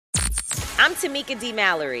I'm Tamika D.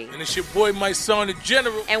 Mallory. And it's your boy, my son, the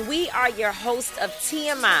General. And we are your hosts of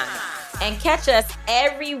TMI. And catch us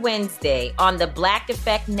every Wednesday on the Black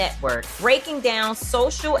Effect Network, breaking down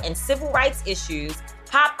social and civil rights issues,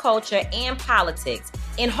 pop culture, and politics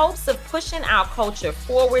in hopes of pushing our culture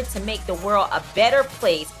forward to make the world a better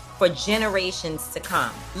place for generations to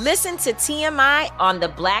come. Listen to TMI on the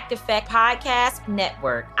Black Effect Podcast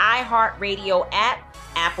Network, iHeartRadio app,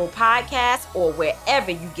 Apple Podcasts, or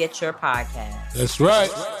wherever you get your podcasts. That's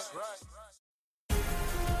right.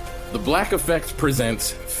 The Black Effect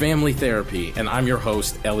presents Family Therapy, and I'm your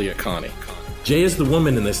host, Elliot Connie. Jay is the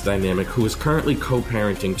woman in this dynamic who is currently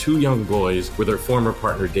co-parenting 2 young boys with her former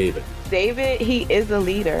partner, David. David, he is a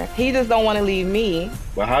leader. He just don't want to leave me.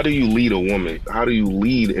 But how do you lead a woman? How do you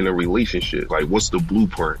lead in a relationship? Like, what's the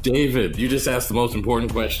blueprint? David, you just asked the most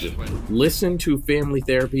important question. Listen to Family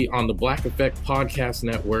Therapy on the Black Effect Podcast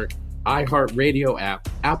Network, iHeartRadio app,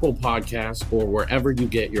 Apple Podcasts, or wherever you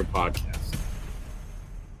get your podcasts.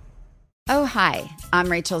 Oh, hi, I'm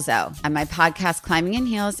Rachel Zoe, and my podcast, Climbing in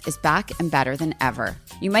Heels, is back and better than ever.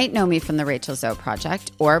 You might know me from the Rachel Zoe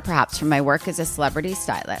Project, or perhaps from my work as a celebrity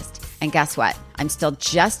stylist. And guess what? I'm still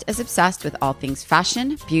just as obsessed with all things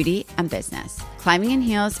fashion, beauty, and business. Climbing in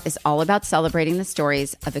Heels is all about celebrating the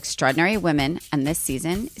stories of extraordinary women, and this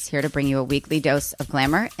season is here to bring you a weekly dose of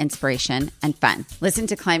glamour, inspiration, and fun. Listen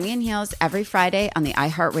to Climbing in Heels every Friday on the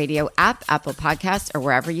iHeartRadio app, Apple Podcasts, or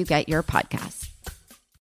wherever you get your podcasts.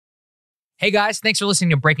 Hey guys, thanks for listening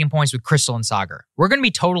to Breaking Points with Crystal and Sagar. We're going to be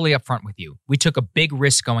totally upfront with you. We took a big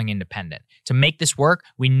risk going independent. To make this work,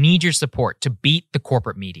 we need your support to beat the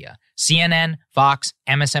corporate media. CNN, Fox,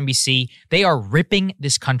 MSNBC, they are ripping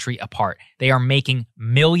this country apart. They are making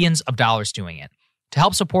millions of dollars doing it. To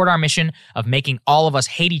help support our mission of making all of us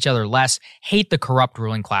hate each other less, hate the corrupt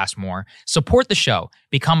ruling class more, support the show.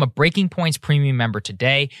 Become a Breaking Points premium member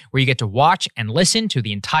today, where you get to watch and listen to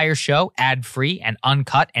the entire show ad-free and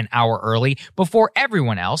uncut an hour early before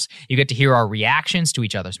everyone else. You get to hear our reactions to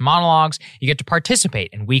each other's monologues. You get to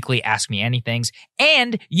participate in weekly Ask Me Anythings.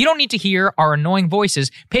 And you don't need to hear our annoying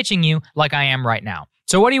voices pitching you like I am right now.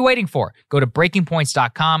 So what are you waiting for? Go to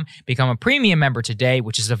breakingpoints.com, become a premium member today,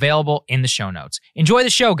 which is available in the show notes. Enjoy the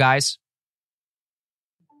show, guys.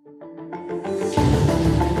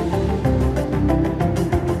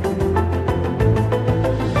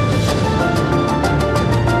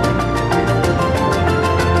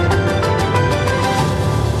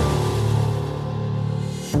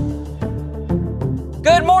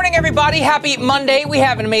 Good morning, everybody. Happy Monday. We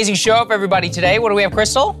have an amazing show for everybody today. What do we have,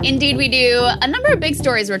 Crystal? Indeed, we do. A number of big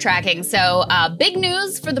stories we're tracking. So big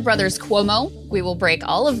news for the brothers Cuomo. We will break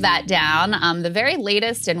all of that down. The very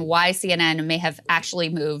latest and why CNN may have actually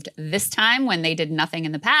moved this time when they did nothing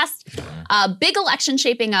in the past. Big election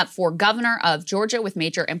shaping up for governor of Georgia with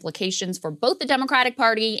major implications for both the Democratic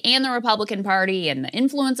Party and the Republican Party and the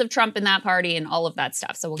influence of Trump in that party and all of that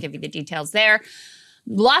stuff. So we'll give you the details there.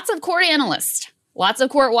 Lots of court analysts. Lots of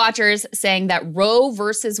court watchers saying that Roe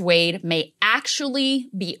versus Wade may actually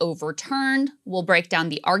be overturned. We'll break down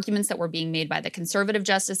the arguments that were being made by the conservative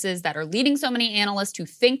justices that are leading so many analysts to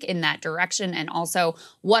think in that direction, and also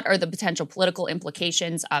what are the potential political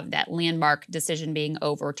implications of that landmark decision being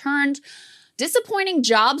overturned. Disappointing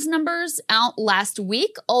jobs numbers out last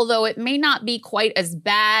week, although it may not be quite as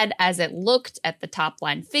bad as it looked at the top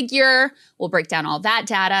line figure. We'll break down all that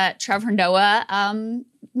data. Trevor Noah,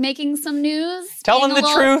 making some news. Telling the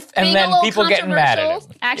truth and then people getting mad at him.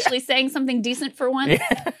 Actually saying something decent for once.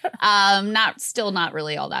 Still not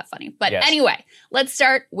really all that funny. But anyway, let's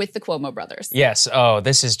start with the Cuomo brothers. Yes. Oh,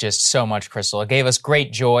 this is just so much, Crystal. It gave us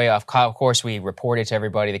great joy. Of course, we reported to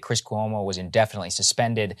everybody that Chris Cuomo was indefinitely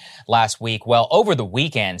suspended last week. Well, over the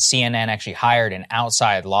weekend, CNN actually hired an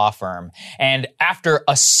outside law firm. And after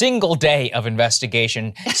a single day of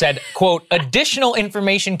investigation, said, quote, additional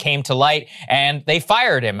information came to light and they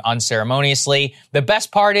fired him unceremoniously. The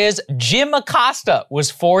best part is Jim Acosta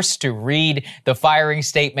was forced to read the firing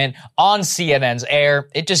statement on CNN's air.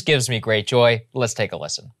 It just gives me great joy. Let's take a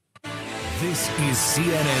listen. This is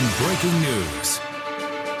CNN Breaking News.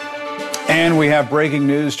 And we have breaking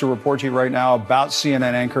news to report to you right now about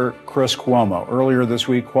CNN anchor Chris Cuomo. Earlier this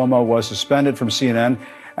week, Cuomo was suspended from CNN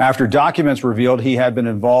after documents revealed he had been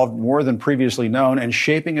involved more than previously known in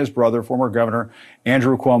shaping his brother, former Governor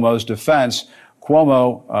Andrew Cuomo's defense.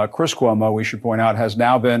 Chris Cuomo, we should point out, has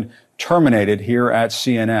now been terminated here at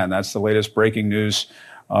CNN. That's the latest breaking news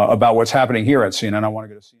about what's happening here at CNN. I want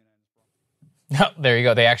to go to CNN. There you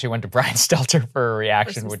go. They actually went to Brian Stelter for a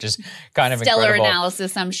reaction, which is kind of stellar incredible.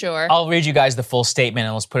 analysis, I'm sure. I'll read you guys the full statement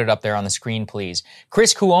and let's put it up there on the screen, please.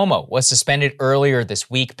 Chris Cuomo was suspended earlier this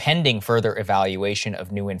week pending further evaluation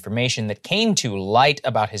of new information that came to light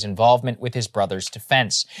about his involvement with his brother's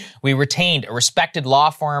defense. We retained a respected law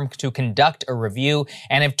firm to conduct a review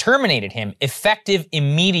and have terminated him effective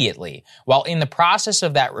immediately. While in the process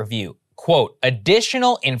of that review, quote,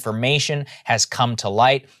 additional information has come to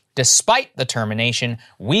light. Despite the termination,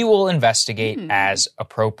 we will investigate as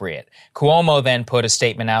appropriate. Cuomo then put a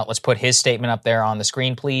statement out. Let's put his statement up there on the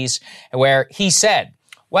screen, please, where he said,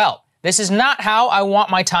 well, this is not how I want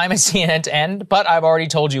my time at CNN to end, but I've already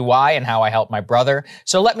told you why and how I helped my brother.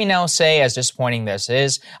 So let me now say, as disappointing this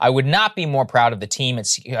is, I would not be more proud of the team at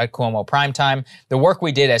Cuomo Primetime, the work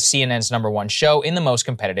we did as CNN's #1 show in the most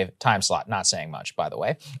competitive time slot. Not saying much, by the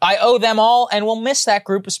way. I owe them all and will miss that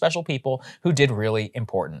group of special people who did really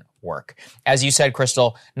important work. As you said,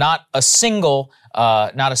 Crystal, not a single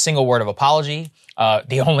word of apology.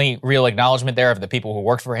 The only real acknowledgement there of the people who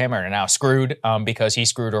worked for him are now screwed because he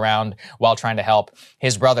screwed around while trying to help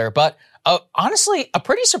his brother. But honestly, a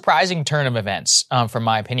pretty surprising turn of events, from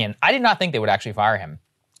my opinion. I did not think they would actually fire him.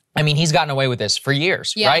 I mean, he's gotten away with this for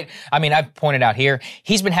years, right? I mean, I've pointed out here,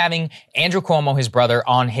 he's been having Andrew Cuomo, his brother,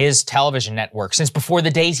 on his television network since before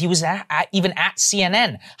the days he was even at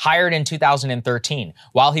CNN, hired in 2013,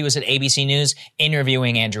 while he was at ABC News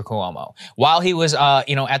interviewing Andrew Cuomo. While he was,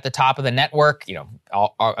 at the top of the network,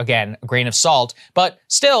 again, a grain of salt, but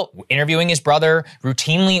still interviewing his brother.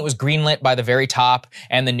 Routinely, it was greenlit by the very top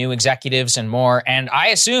and the new executives and more. And I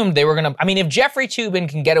assumed they were going to, if Jeffrey Toobin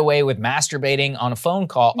can get away with masturbating on a phone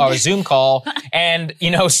call, or a Zoom call and,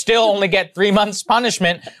 still only get 3 months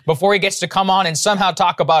punishment before he gets to come on and somehow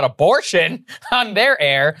talk about abortion on their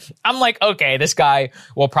air, I'm like, okay, this guy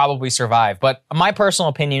will probably survive. But my personal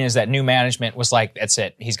opinion is that new management was like, that's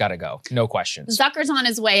it. He's got to go. No questions. Zucker's on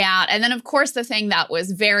his way out. And then, of course, the thing that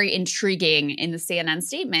was very intriguing in the CNN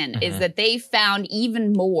statement is that they found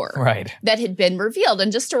even more that had been revealed.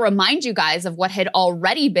 And just to remind you guys of what had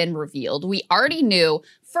already been revealed, we already knew.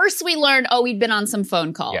 First, we learned, he'd been on some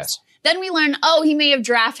phone calls. Yes. Then we learned, he may have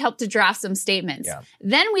helped to draft some statements. Yeah.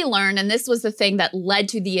 Then we learned, and this was the thing that led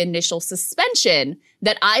to the initial suspension,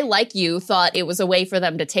 that I, like you, thought it was a way for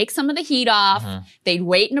them to take some of the heat off. They'd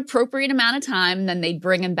wait an appropriate amount of time, and then they'd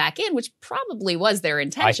bring him back in, which probably was their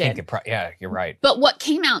intention. I think you're right. But what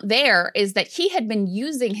came out there is that he had been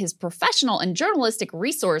using his professional and journalistic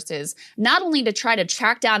resources not only to try to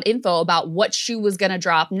track down info about what shoe was going to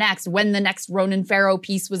drop next, when the next Ronan Farrow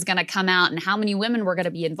piece was going to come out, and how many women were going to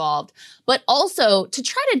be involved, but also to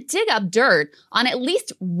try to dig up dirt on at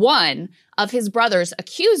least one of his brother's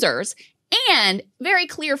accusers. And very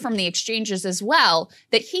clear from the exchanges as well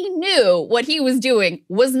that he knew what he was doing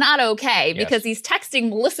was not okay because he's texting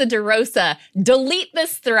Melissa DeRosa, delete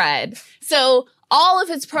this thread. So all of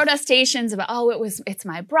his protestations about, it's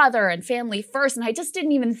my brother and family first. And I just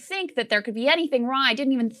didn't even think that there could be anything wrong. I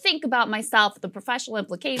didn't even think about myself, the professional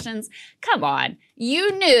implications. Come on. You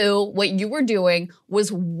knew what you were doing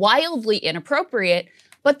was wildly inappropriate.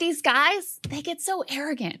 But these guys, they get so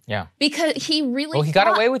arrogant. Yeah. Because he really he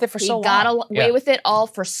got away with it for so long. He got away with it all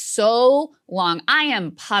for so long. I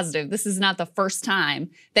am positive this is not the first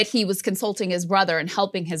time that he was consulting his brother and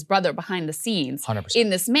helping his brother behind the scenes 100%.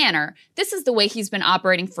 In this manner. This is the way he's been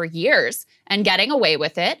operating for years and getting away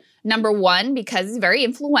with it. Number one, because he's very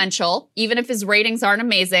influential, even if his ratings aren't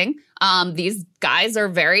amazing. These guys are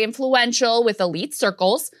very influential with elite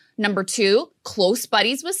circles. Number two, close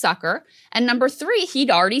buddies with Zucker. And number three,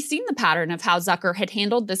 he'd already seen the pattern of how Zucker had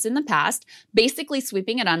handled this in the past, basically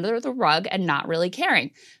sweeping it under the rug and not really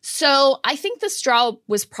caring. So I think the straw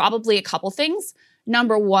was probably a couple things.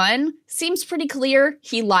 Number one, seems pretty clear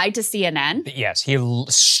he lied to CNN. Yes, he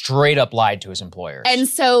straight up lied to his employers. And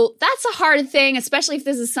so that's a hard thing, especially if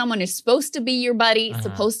this is someone who's supposed to be your buddy,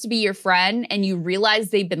 supposed to be your friend, and you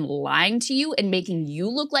realize they've been lying to you and making you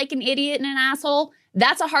look like an idiot and an asshole.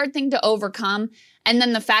 That's a hard thing to overcome. And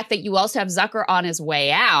then the fact that you also have Zucker on his way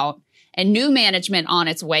out and new management on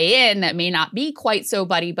its way in that may not be quite so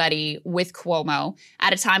buddy-buddy with Cuomo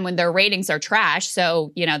at a time when their ratings are trash.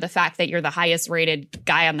 So, the fact that you're the highest rated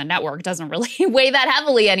guy on the network doesn't really weigh that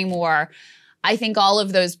heavily anymore. I think all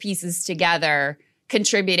of those pieces together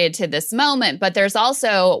contributed to this moment. But there's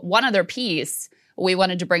also one other piece we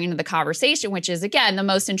wanted to bring into the conversation, which is, again, the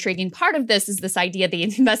most intriguing part of this is this idea the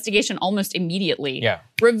investigation almost immediately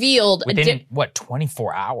revealed within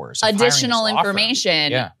 24 hours additional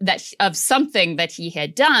information that of something that he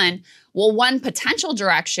had done. Well, one potential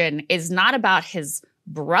direction is not about his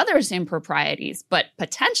brother's improprieties, but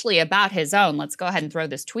potentially about his own. Let's go ahead and throw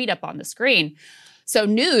this tweet up on the screen. So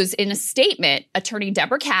News, in a statement, attorney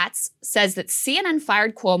Deborah Katz says that CNN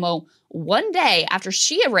fired Cuomo one day after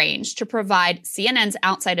she arranged to provide CNN's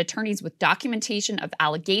outside attorneys with documentation of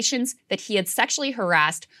allegations that he had sexually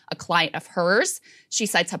harassed a client of hers. She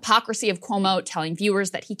cites hypocrisy of Cuomo, telling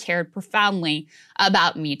viewers that he cared profoundly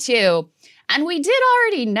about Me Too. And we did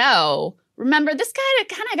already know, remember, this guy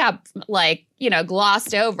kind of got,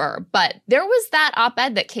 glossed over. But there was that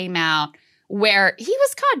op-ed that came out where he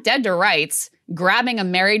was caught dead to rights grabbing a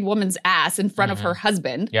married woman's ass in front of her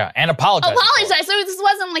husband. Yeah, and apologized. So this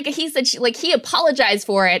wasn't like he said, he apologized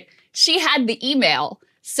for it. She had the email.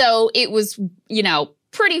 So it was,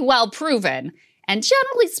 pretty well proven. And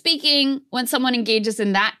generally speaking, when someone engages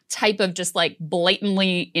in that type of just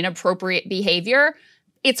blatantly inappropriate behavior,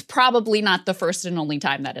 it's probably not the first and only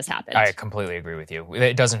time that has happened. I completely agree with you.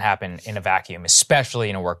 It doesn't happen in a vacuum,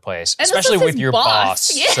 especially in a workplace, and especially with your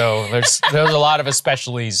boss. Yeah. So there's a lot of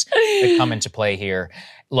especiallys that come into play here.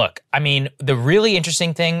 Look, I mean, the really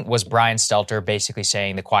interesting thing was Brian Stelter basically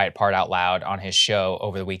saying the quiet part out loud on his show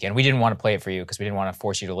over the weekend. We didn't want to play it for you because we didn't want to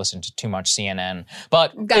force you to listen to too much CNN.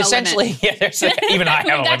 But essentially, even I have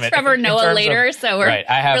a limit. We got Trevor Noah later, so we're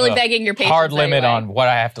really begging your patience. Hard limit on what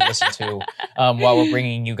I have to listen to while we're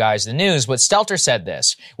bringing you guys the news. But Stelter said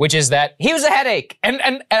this, which is that he was a headache.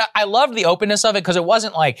 And I loved the openness of it because it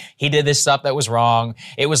wasn't like he did this stuff that was wrong.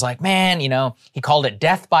 It was like, man, he called it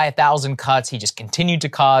death by 1,000 cuts. He just continued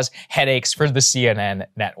to cause headaches for the CNN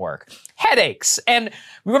network. Headaches. And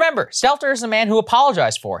remember, Stelter is the man who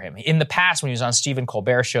apologized for him in the past when he was on Stephen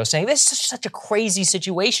Colbert's show saying, this is such a crazy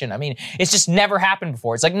situation. I mean, it's just never happened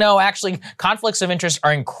before. It's like, no, actually, conflicts of interest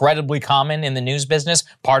are incredibly common in the news business.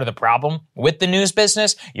 Part of the problem with the news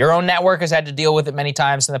business, your own network has had to deal with it many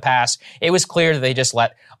times in the past. It was clear that they just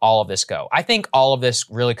let all of this go. I think all of this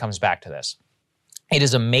really comes back to this. It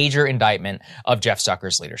is a major indictment of Jeff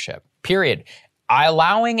Zucker's leadership, period.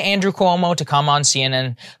 Allowing Andrew Cuomo to come on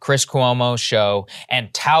CNN, Chris Cuomo's show,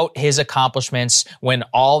 and tout his accomplishments when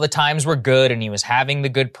all the times were good and he was having the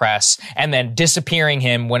good press, and then disappearing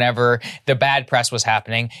him whenever the bad press was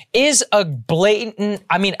happening is a blatant,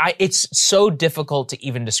 it's so difficult to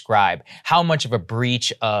even describe how much of a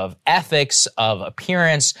breach of ethics, of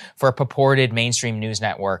appearance for a purported mainstream news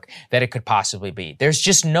network that it could possibly be. There's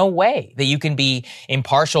just no way that you can be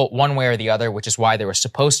impartial one way or the other, which is why there was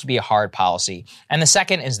supposed to be a hard policy. And the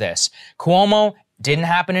second is this. Cuomo didn't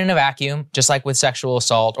happen in a vacuum, just like with sexual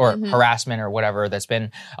assault or harassment or whatever that's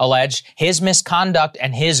been alleged. His misconduct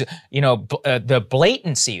and his, the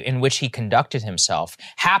blatancy in which he conducted himself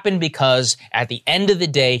happened because at the end of the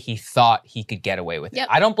day, he thought he could get away with it.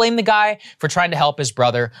 I don't blame the guy for trying to help his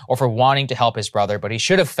brother or for wanting to help his brother, but he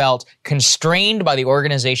should have felt constrained by the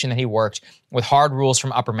organization that he worked with hard rules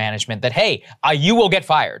from upper management that, hey, you will get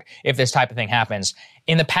fired if this type of thing happens.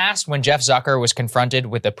 In the past, when Jeff Zucker was confronted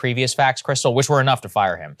with the previous facts, Crystal, which were enough to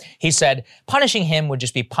fire him, he said punishing him would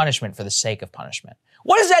just be punishment for the sake of punishment.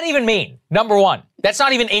 What does that even mean? Number one, that's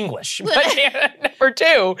not even English. But number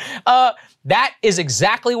two, that is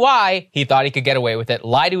exactly why he thought he could get away with it,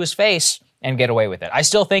 lie to his face, and get away with it. I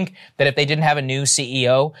still think that if they didn't have a new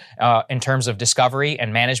CEO in terms of discovery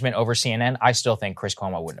and management over CNN, I still think Chris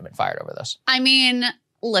Cuomo wouldn't have been fired over this. I mean,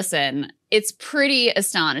 listen, it's pretty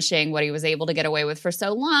astonishing what he was able to get away with for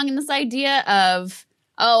so long. And this idea of,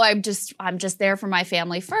 I'm just there for my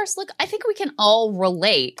family first. Look, I think we can all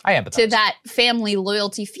relate to that family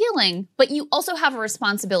loyalty feeling, but you also have a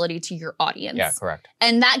responsibility to your audience. Yeah, correct.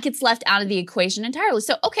 And that gets left out of the equation entirely.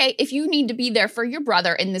 So, okay, if you need to be there for your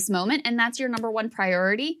brother in this moment and that's your number one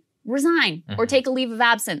priority, resign or take a leave of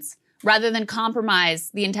absence, rather than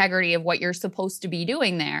compromise the integrity of what you're supposed to be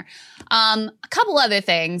doing there. A couple other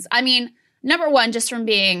things. I mean, number one, just from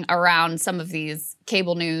being around some of these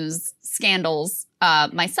cable news scandals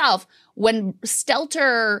myself, when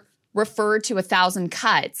Stelter referred to 1,000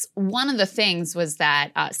 cuts, one of the things was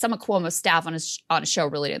that some of Cuomo's staff on his show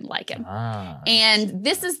really didn't like him. And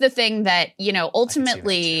this is the thing that,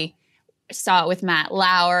 ultimately saw it with Matt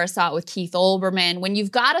Lauer, saw it with Keith Olbermann. When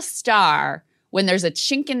you've got a star, when there's a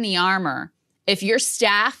chink in the armor, if your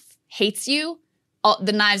staff hates you,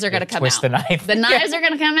 the knives are going to come out. Twist the knife. The knives are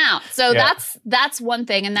going to come out. So that's one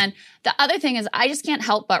thing. And then the other thing is I just can't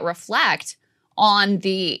help but reflect on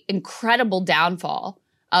the incredible downfall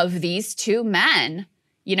of these two men,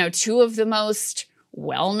 two of the most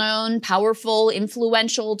well-known, powerful,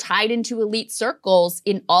 influential, tied into elite circles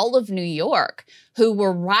in all of New York, who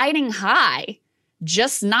were riding high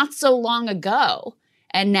just not so long ago.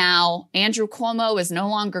 And now Andrew Cuomo is no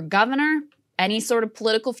longer governor. Any sort of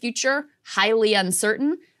political future, highly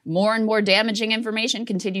uncertain. More and more damaging information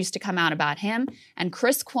continues to come out about him and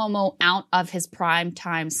Chris Cuomo out of his prime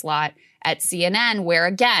time slot at CNN, where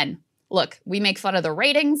again, look, we make fun of the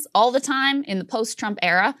ratings all the time in the post-Trump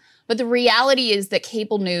era, but the reality is that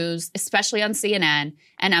cable news, especially on CNN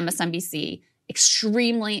and MSNBC,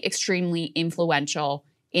 extremely, extremely influential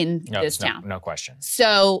in this town. No question.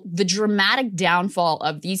 So the dramatic downfall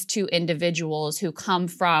of these two individuals who come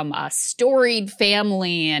from a storied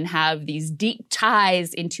family and have these deep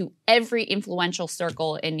ties into every influential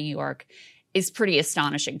circle in New York is pretty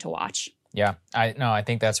astonishing to watch. Yeah, I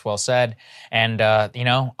think that's well said. And,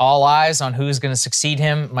 all eyes on who's going to succeed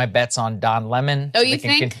him. My bet's on Don Lemon. Oh, you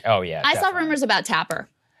think? Oh, yeah. I saw rumors about Tapper.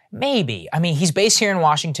 Maybe. I mean, he's based here in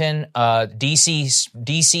Washington.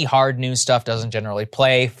 DC hard news stuff doesn't generally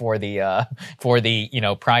play for the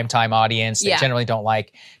primetime audience. They generally don't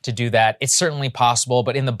like to do that. It's certainly possible,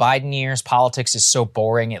 but in the Biden years, politics is so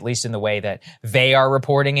boring, at least in the way that they are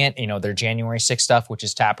reporting it. Their January 6th stuff, which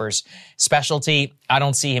is Tapper's specialty. I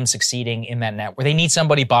don't see him succeeding in that network. They need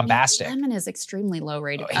somebody bombastic. Lemon is extremely low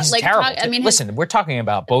rated. He's terrible. Listen, we're talking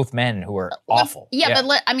about both men who are awful. Yeah,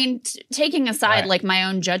 but taking aside my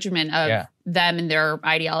own judgment of them and their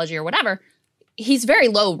ideology or whatever, he's very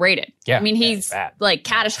low rated. Yeah, I mean, he's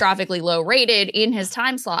catastrophically low rated in his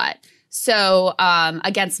time slot. So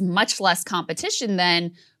against much less competition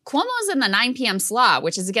than Cuomo's in the 9 p.m. slot,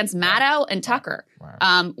 which is against Maddow and Tucker,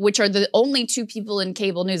 which are the only two people in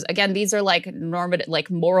cable news. Again, these are normative,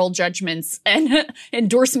 moral judgments and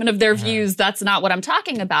endorsement of their views. That's not what I'm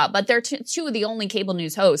talking about. But they're two of the only cable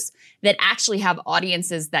news hosts that actually have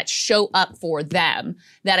audiences that show up for them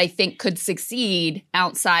that I think could succeed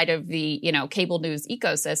outside of the, cable news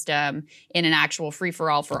ecosystem in an actual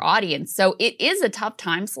free-for-all for audience. So it is a tough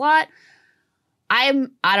time slot. I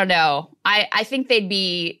don't know. I think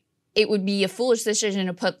it would be a foolish decision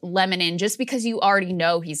to put Lemon in just because you already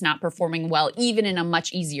know he's not performing well, even in a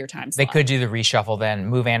much easier time slot. They could do the reshuffle then,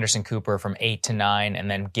 move Anderson Cooper from 8 to 9,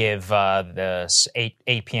 and then give the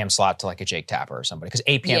 8 p.m. slot to a Jake Tapper or somebody, because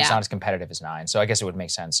 8 p.m. is not as competitive as 9. So I guess it would make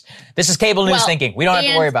sense. This is cable news thinking. We don't have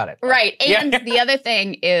to worry about it. Right. And the other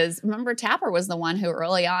thing is, remember, Tapper was the one who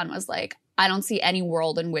early on was like, I don't see any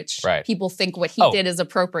world in which people think what he did is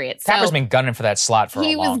appropriate. Tapper's been gunning for that slot for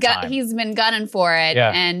a long time. He's been gunning for it.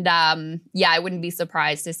 Yeah. And I wouldn't be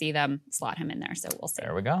surprised to see them slot him in there. So we'll see.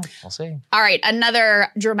 There we go. We'll see. All right. Another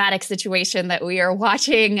dramatic situation that we are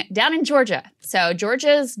watching down in Georgia. So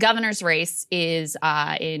Georgia's governor's race is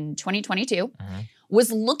in 2022. Mm-hmm.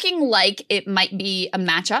 Was looking like it might be a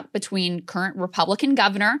matchup between current Republican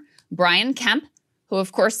governor Brian Kemp, who,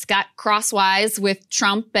 of course, got crosswise with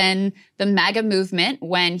Trump and the MAGA movement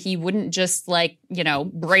when he wouldn't just,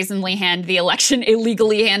 brazenly illegally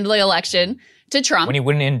hand the election to Trump. When he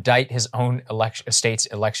wouldn't indict his own state's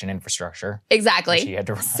election infrastructure. Exactly. He had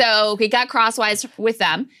to run. So he got crosswise with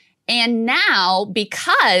them. And now,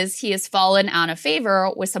 because he has fallen out of favor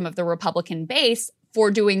with some of the Republican base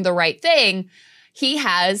for doing the right thing, he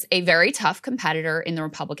has a very tough competitor in the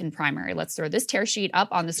Republican primary. Let's throw this tear sheet up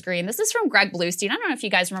on the screen. This is from Greg Bluestein. I don't know if you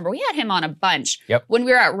guys remember. We had him on a bunch when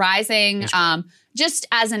we were at Rising, just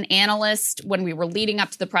as an analyst when we were leading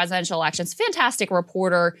up to the presidential elections. Fantastic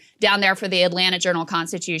reporter down there for the Atlanta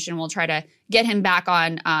Journal-Constitution. We'll try to get him back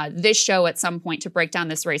on this show at some point to break down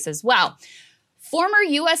this race as well. Former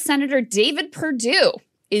U.S. Senator David Perdue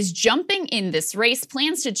is jumping in this race,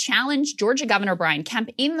 plans to challenge Georgia Governor Brian Kemp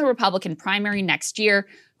in the Republican primary next year,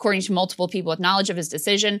 according to multiple people with knowledge of his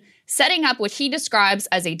decision, setting up what he describes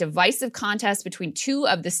as a divisive contest between two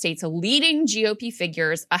of the state's leading GOP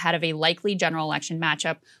figures ahead of a likely general election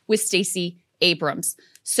matchup with Stacey Abrams.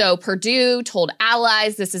 So Perdue told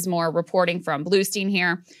allies, this is more reporting from Bluestein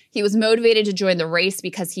here, he was motivated to join the race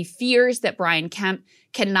because he fears that Brian Kemp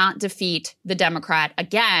cannot defeat the Democrat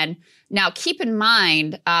again. Now, keep in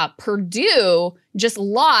mind, Perdue just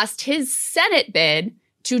lost his Senate bid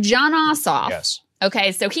to Jon Ossoff. Yes.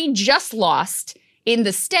 Okay, so he just lost in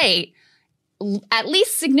the state, at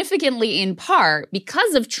least significantly in part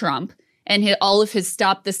because of Trump and all of his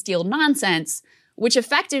Stop the Steal nonsense, which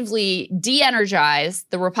effectively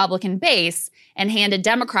de-energized the Republican base and handed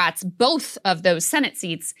Democrats both of those Senate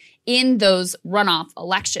seats in those runoff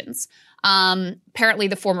elections. Apparently,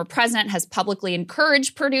 the former president has publicly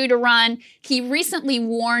encouraged Perdue to run. He recently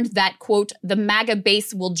warned that, quote, the MAGA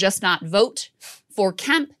base will just not vote for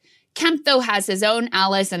Kemp. Kemp, though, has his own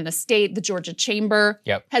allies in the state. The Georgia Chamber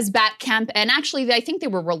has backed Kemp. And actually, I think they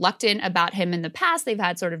were reluctant about him in the past. They've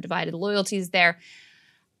had sort of divided loyalties there.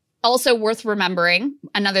 Also worth remembering,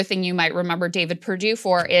 another thing you might remember David Perdue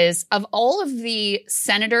for is of all of the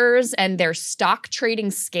senators and their stock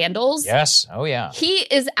trading scandals. Yes. Oh, yeah. He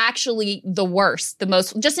is actually the worst, the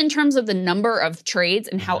most, just in terms of the number of trades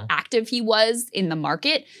and how active he was in the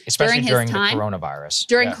market. Especially during his time, the coronavirus.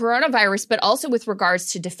 During coronavirus, but also with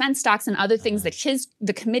regards to defense stocks and other things that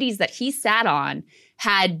the committees that he sat on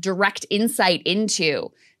had direct insight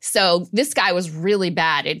into. So this guy was really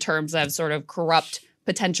bad in terms of sort of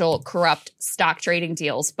potential corrupt stock trading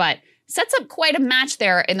deals, but sets up quite a match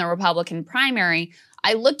there in the Republican primary.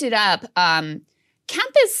 I looked it up.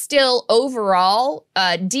 Kemp is still overall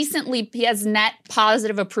decently, he has net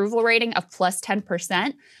positive approval rating of plus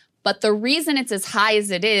 10%. But the reason it's as high as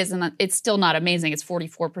it is, and it's still not amazing, it's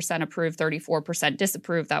 44% approved, 34%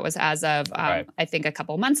 disapproved. That was as of, I think, a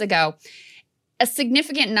couple months ago. A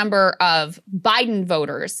significant number of Biden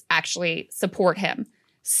voters actually support him.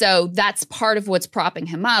 So that's part of what's propping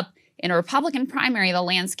him up. In a Republican primary, the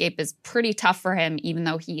landscape is pretty tough for him, even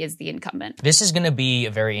though he is the incumbent. This is going to be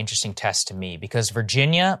a very interesting test to me because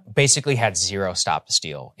Virginia basically had zero stop the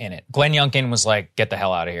steal in it. Glenn Youngkin was like, get the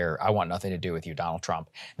hell out of here. I want nothing to do with you, Donald Trump.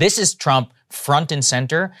 This is Trump front and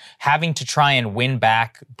center, having to try and win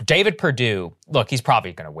back. David Perdue, look, he's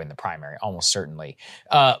probably going to win the primary, almost certainly.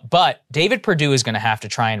 But David Perdue is going to have to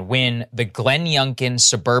try and win the Glenn Youngkin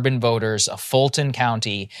suburban voters of Fulton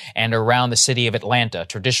County and around the city of Atlanta,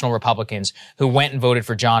 traditional Republicans who went and voted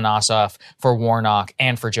for John Ossoff, for Warnock,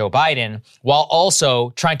 and for Joe Biden, while also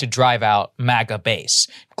trying to drive out MAGA base.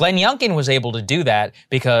 Glenn Youngkin was able to do that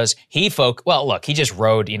because he just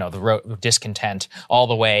rode, the road of discontent all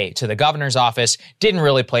the way to the governor's office, didn't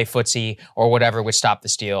really play footsie or whatever would stop the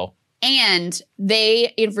steal. And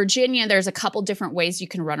in Virginia, there's a couple different ways you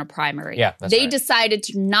can run a primary. Yeah, they decided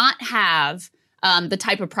to not have the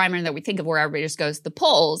type of primary that we think of where everybody just goes to the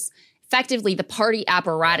polls. Effectively, the party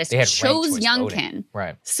apparatus chose Youngkin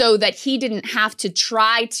so that he didn't have to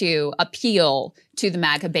try to appeal to the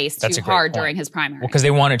MAGA base too hard during his primary. Well, because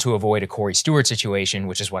they wanted to avoid a Corey Stewart situation,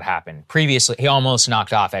 which is what happened previously. He almost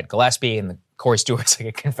knocked off Ed Gillespie, and Corey Stewart's like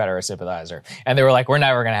a Confederate sympathizer. And they were like, we're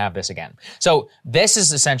never going to have this again. So this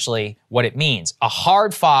is essentially what it means. A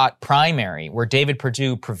hard-fought primary where David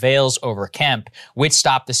Perdue prevails over Kemp with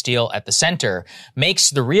Stop the Steal at the center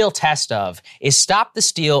makes the real test of, is Stop the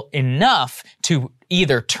Steal enough to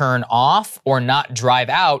either turn off or not drive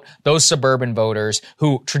out those suburban voters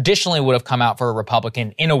who traditionally would have come out for a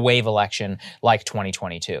Republican in a wave election like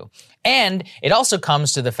 2022. And it also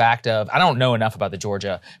comes to the fact of, I don't know enough about the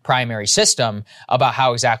Georgia primary system about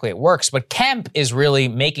how exactly it works, but Kemp is really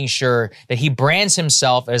making sure that he brands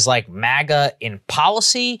himself as like MAGA in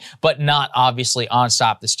policy, but not obviously on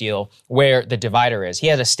Stop the Steal where the divider is. He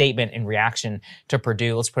has a statement in reaction to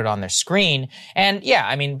Perdue. Let's put it on their screen. And yeah,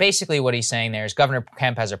 I mean, basically what he's saying there is Governor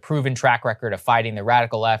Kemp has a proven track record of fighting the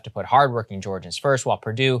radical left to put hardworking Georgians first, while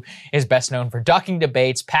Perdue is best known for ducking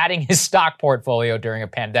debates, padding his stock portfolio during a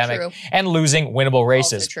pandemic, and losing winnable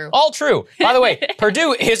races. All true. By the way,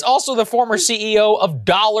 Perdue is also the former CEO of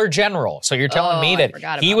Dollar General. So you're telling me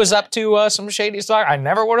that he was up to some shady stock? I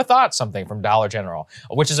never would have thought something from Dollar General,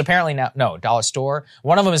 which is apparently now, no, Dollar Store.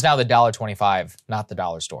 One of them is now the $1.25, not the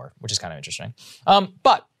Dollar Store, which is kind of interesting.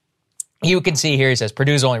 But you can see here, he says,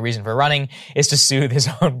 Perdue's only reason for running is to soothe his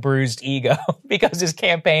own bruised ego because his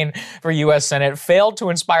campaign for U.S. Senate failed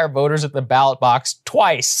to inspire voters at the ballot box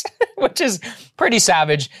twice, which is pretty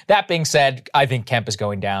savage. That being said, I think Kemp is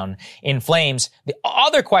going down in flames. The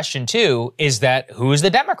other question, too, is that who's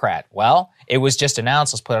the Democrat? Well, it was just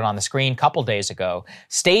announced, let's put it on the screen, a couple days ago.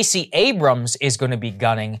 Stacey Abrams is going to be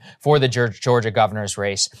gunning for the Georgia governor's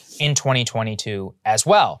race in 2022 as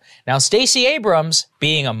well. Now, Stacey Abrams,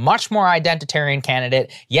 being a much more identitarian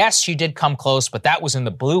candidate, yes, she did come close, but that was in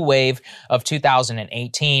the blue wave of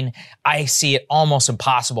 2018. I see it almost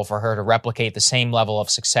impossible for her to replicate the same level of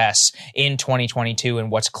success in 2022 in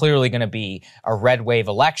what's clearly going to be a red wave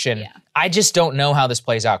election. Yeah. I just don't know how this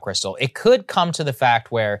plays out, Crystal. It could come to the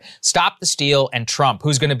fact where Stop the Steal and Trump,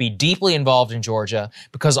 who's going to be deeply involved in Georgia,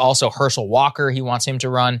 because also Herschel Walker, he wants him to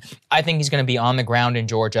run. I think he's going to be on the ground in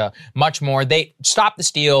Georgia much more. They Stop the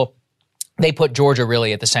Steal. They put Georgia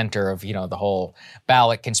really at the center of, the whole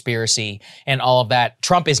ballot conspiracy and all of that.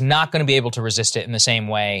 Trump is not going to be able to resist it in the same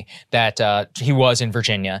way that he was in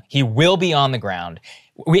Virginia. He will be on the ground.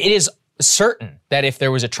 It is certain that if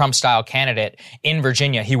there was a Trump-style candidate in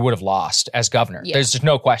Virginia, he would have lost as governor. Yeah. There's just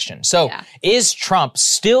no question. So is Trump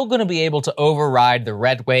still going to be able to override the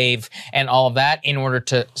red wave and all of that in order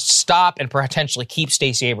to stop and potentially keep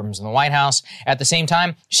Stacey Abrams in the White House? At the same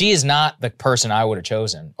time, she is not the person I would have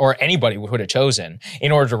chosen, or anybody would have chosen,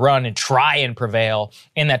 in order to run and try and prevail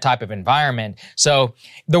in that type of environment. So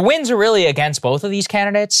the wins are really against both of these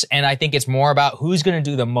candidates, and I think it's more about who's going to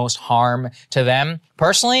do the most harm to them.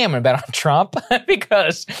 Personally, I'm going to bet on Trump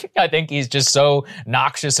because I think he's just so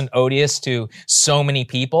noxious and odious to so many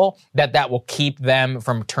people that will keep them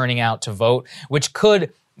from turning out to vote, which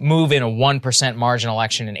could move in a 1% margin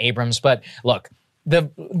election in Abrams. But look,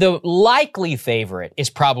 the likely favorite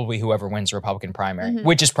is probably whoever wins the Republican primary,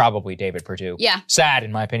 which is probably David Perdue. Yeah. Sad,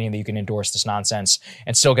 in my opinion, that you can endorse this nonsense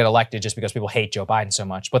and still get elected just because people hate Joe Biden so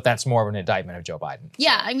much. But that's more of an indictment of Joe Biden.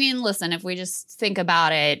 Yeah, I mean, listen, if we just think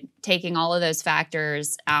about it, taking all of those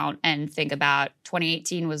factors out and think about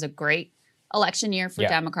 2018 was a great election year for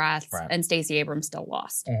Democrats, and Stacey Abrams still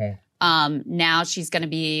lost. Now she's going to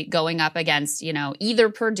be going up against, either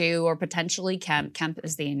Perdue or potentially Kemp. Kemp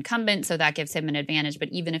is the incumbent, so that gives him an advantage. But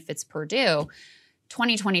even if it's Perdue,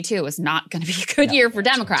 2022 is not going to be a good year for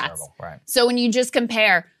Democrats. Right. So when you just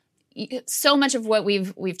compare, so much of what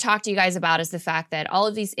we've talked to you guys about is the fact that all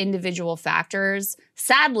of these individual factors,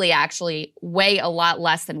 sadly, actually weigh a lot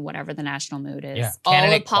less than whatever the national mood is. Yeah. All the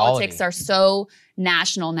Candidate politics quality. are so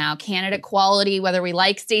national now. Candidate quality, whether we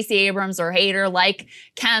like Stacey Abrams or hate her, like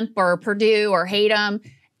Kemp or Perdue or hate him,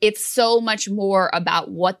 it's so much more about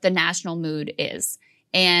what the national mood is.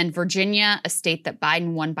 And Virginia, a state that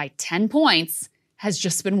Biden won by 10 points, has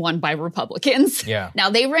just been won by Republicans. Yeah.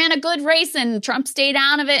 Now, they ran a good race and Trump stayed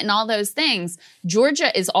out of it and all those things.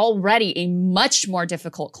 Georgia is already a much more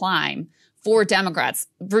difficult climb for Democrats.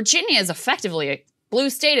 Virginia is effectively a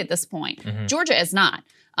blue state at this point. Georgia is not.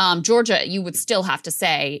 Georgia, you would still have to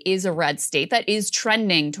say, is a red state that is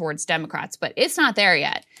trending towards Democrats, but it's not there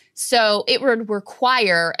yet. So it would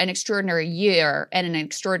require an extraordinary year and an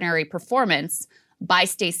extraordinary performance by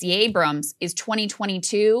Stacey Abrams. Is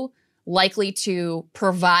 2022 likely to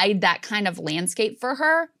provide that kind of landscape for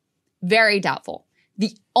her? Very doubtful.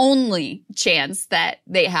 The only chance that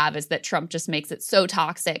they have is that Trump just makes it so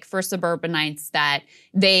toxic for suburbanites that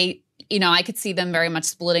they, I could see them very much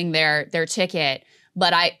splitting their ticket.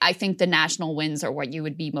 But I think the national wins are what you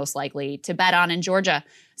would be most likely to bet on in Georgia.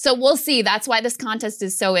 So we'll see. That's why this contest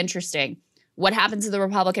is so interesting. What happens to the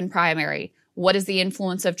Republican primary? What does the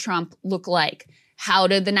influence of Trump look like? How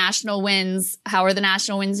are the national wins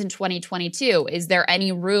in 2022? Is there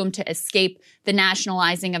any room to escape the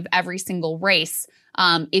nationalizing of every single race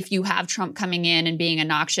if you have Trump coming in and being a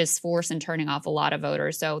noxious force and turning off a lot of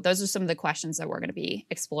voters? So those are some of the questions that we're going to be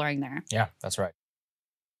exploring there. Yeah, that's right.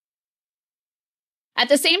 At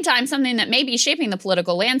the same time, something that may be shaping the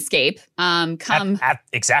political landscape at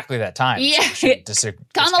exactly that time. Yeah.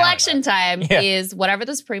 Come election time is whatever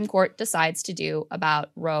the Supreme Court decides to do about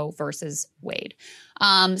Roe versus Wade.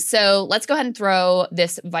 So let's go ahead and throw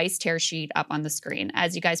this vice tear sheet up on the screen.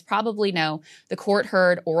 As you guys probably know, the court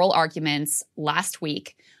heard oral arguments last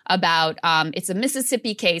week about it's a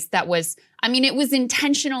Mississippi case that was, it was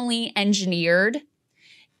intentionally engineered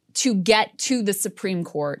to get to the Supreme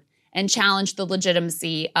Court and challenge the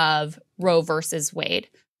legitimacy of Roe versus Wade.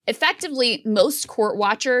 Effectively, most court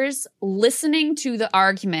watchers listening to the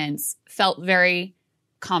arguments felt very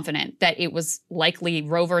confident that it was likely,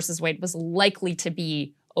 Roe versus Wade was likely to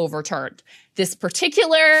be overturned. This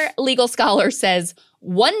particular legal scholar says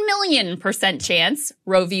 1,000,000% chance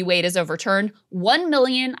Roe v. Wade is overturned. 1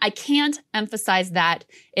 million, I can't emphasize that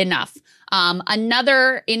enough.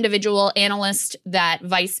 Another individual analyst that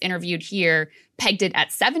Vice interviewed here pegged it at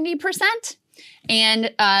 70%.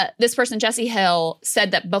 And this person, Jesse Hill,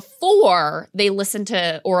 said that before they listened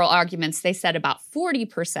to oral arguments, they said about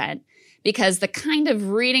 40%, because the kind of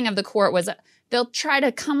reading of the court was they'll try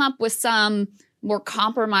to come up with some more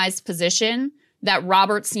compromised position that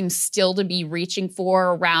Robert seems still to be reaching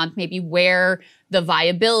for around maybe where the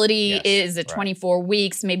viability is at 24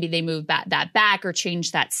 weeks. Maybe they move that back or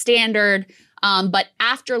change that standard. But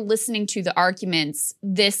after listening to the arguments,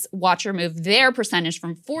 this watcher moved their percentage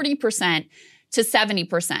from 40% to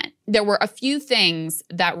 70%. There were a few things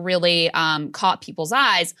that really caught people's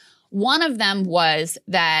eyes. One of them was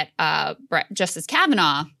that Justice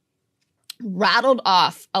Kavanaugh rattled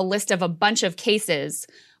off a list of a bunch of cases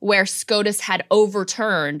where SCOTUS had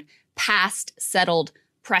overturned past settled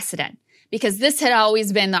precedent. Because this had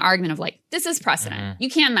always been the argument of this is precedent. You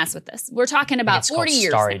can't mess with this. We're talking about 40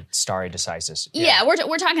 years. Stare decisis. Yeah,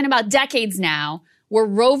 we're talking about decades now where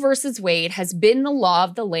Roe versus Wade has been the law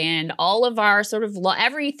of the land. All of our sort of law,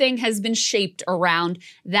 everything has been shaped around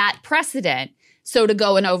that precedent. So to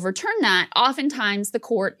go and overturn that, oftentimes the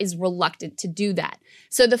court is reluctant to do that.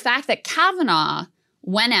 So the fact that Kavanaugh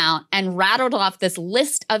went out and rattled off this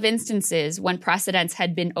list of instances when precedents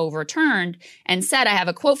had been overturned and said, I have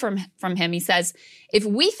a quote from him. He says, if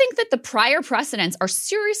we think that the prior precedents are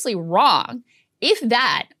seriously wrong, if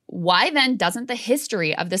that, why then doesn't the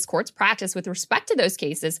history of this court's practice with respect to those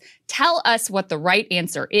cases tell us what the right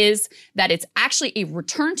answer is, that it's actually a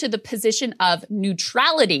return to the position of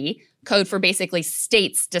neutrality, code for basically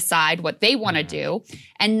states decide what they want to do,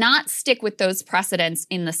 and not stick with those precedents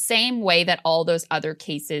in the same way that all those other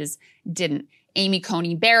cases didn't. Amy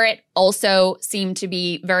Coney Barrett also seemed to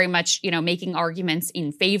be very much, making arguments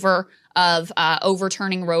in favor of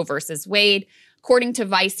overturning Roe versus Wade. According to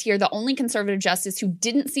Vice here, the only conservative justice who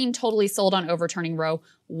didn't seem totally sold on overturning Roe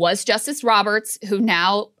was Justice Roberts, who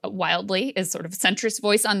now wildly is sort of a centrist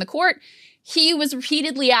voice on the court. He was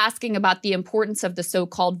repeatedly asking about the importance of the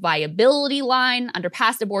so-called viability line. Under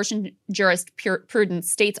past abortion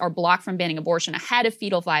jurisprudence, states are blocked from banning abortion ahead of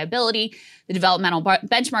fetal viability, the developmental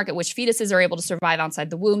benchmark at which fetuses are able to survive outside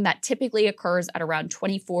the womb. That typically occurs at around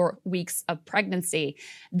 24 weeks of pregnancy.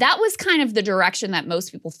 That was kind of the direction that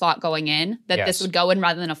most people thought going in, that this would go in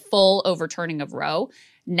rather than a full overturning of Roe.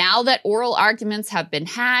 Now that oral arguments have been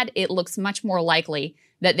had, it looks much more likely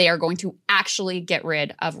that they are going to actually get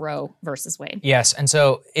rid of Roe versus Wade. Yes, and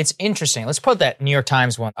so it's interesting. Let's put that New York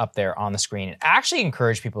Times one up there on the screen. And actually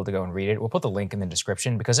encourage people to go and read it. We'll put the link in the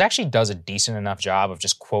description because it actually does a decent enough job of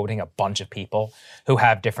just quoting a bunch of people who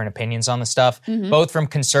have different opinions on the stuff, both from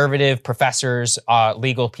conservative professors,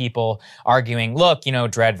 legal people arguing, look,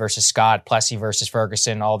 Dred versus Scott, Plessy versus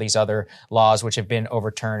Ferguson, all these other laws which have been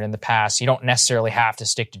overturned in the past. You don't necessarily have to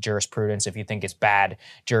stick to jurisprudence if you think it's bad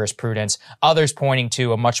jurisprudence. Others pointing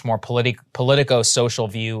to a much more politico-social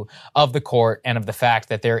view of the court and of the fact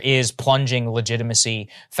that there is plunging legitimacy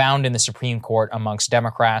found in the Supreme Court amongst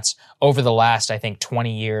Democrats over the last, I think,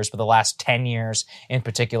 20 years, but the last 10 years in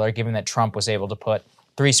particular, given that Trump was able to put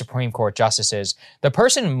 3 Supreme Court justices. The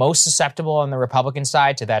person most susceptible on the Republican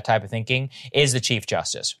side to that type of thinking is the Chief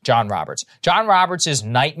Justice, John Roberts. John Roberts'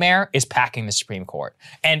 nightmare is packing the Supreme Court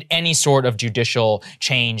and any sort of judicial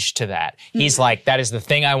change to that. He's like, that is the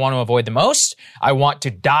thing I want to avoid the most. I want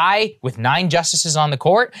to die with 9 justices on the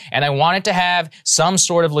court, and I want it to have some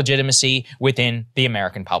sort of legitimacy within the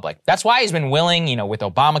American public. That's why he's been willing, with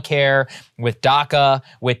Obamacare, with DACA,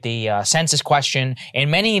 with the census question,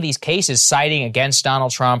 in many of these cases citing against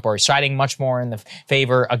Donald Trump or citing much more in the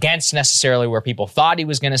favor against necessarily where people thought he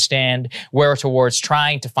was going to stand, where towards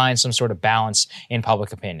trying to find some sort of balance in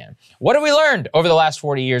public opinion. What have we learned over the last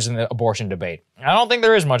 40 years in the abortion debate? I don't think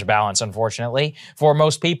there is much balance, unfortunately. For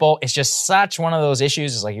most people, it's just such one of those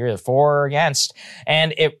issues. It's like you're either for or against.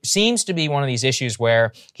 And it seems to be one of these issues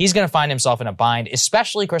where he's going to find himself in a bind,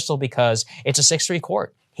 especially, Crystal, because it's a 6-3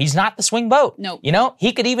 court. He's not the swing vote. No.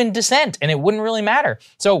 He could even dissent and it wouldn't really matter.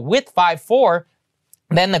 So with 5-4,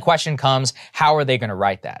 then the question comes, how are they going to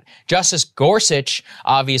write that? Justice Gorsuch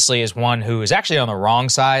obviously is one who is actually on the wrong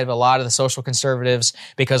side of a lot of the social conservatives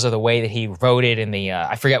because of the way that he voted in the,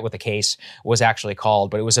 I forget what the case was actually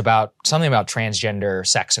called, but it was about something about transgender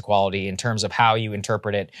sex equality in terms of how you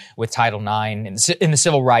interpret it with Title IX in the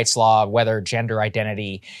civil rights law, whether gender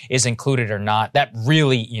identity is included or not. That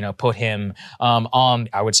really, put him on,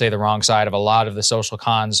 I would say, the wrong side of a lot of the social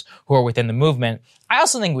cons who are within the movement. I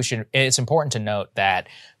also think it's important to note that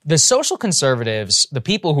the social conservatives, the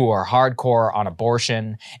people who are hardcore on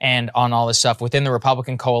abortion and on all this stuff within the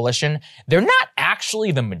Republican coalition, they're not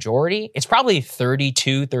actually the majority. It's probably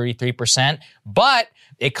 32, 33%, but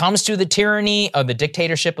it comes to the tyranny of the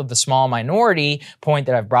dictatorship of the small minority point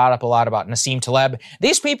that I've brought up a lot about Nassim Taleb.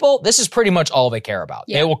 These people, this is pretty much all they care about.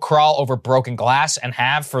 Yeah. They will crawl over broken glass and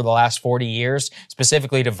have for the last 40 years,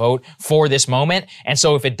 specifically to vote for this moment. And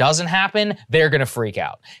so if it doesn't happen, they're going to freak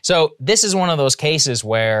out. So this is one of those cases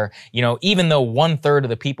where, even though 1/3 of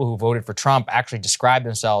the people who voted for Trump actually describe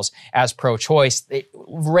themselves as pro-choice, they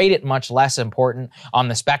rate it much less important on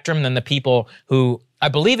the spectrum than the people who, I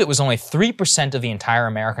believe it was only 3% of the entire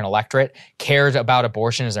American electorate cared about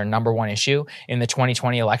abortion as their number one issue in the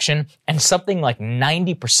 2020 election, and something like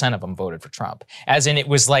 90% of them voted for Trump. As in, it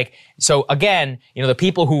was like, so again, the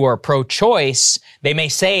people who are pro-choice, they may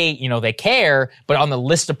say, they care, but on the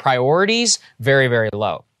list of priorities, very, very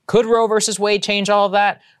low. Could Roe versus Wade change all of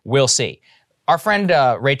that? We'll see. Our friend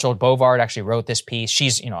Rachel Bovard actually wrote this piece.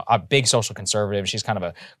 She's, a big social conservative. She's kind of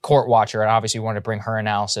a court watcher, and obviously wanted to bring her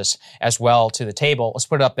analysis as well to the table. Let's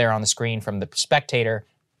put it up there on the screen from The Spectator.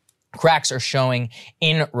 cracks are showing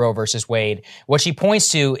in Roe versus Wade. What she points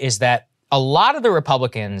to is that a lot of the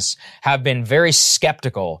Republicans have been very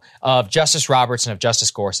skeptical of Justice Roberts and of Justice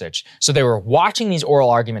Gorsuch. So they were watching these oral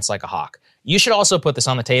arguments like a hawk. You should also put this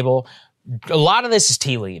on the table. A lot of this is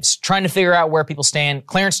tea leaves, trying to figure out where people stand.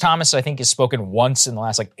 Clarence Thomas, I think, has spoken once in the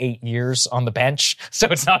last 8 years on the bench, so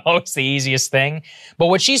it's not always the easiest thing. But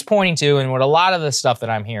what she's pointing to, and what a lot of the stuff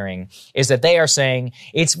that I'm hearing, is that they are saying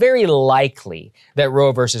it's very likely that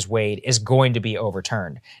Roe versus Wade is going to be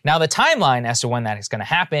overturned. Now, the timeline as to when that is going to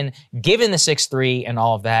happen, given the 6-3 and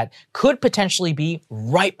all of that, could potentially be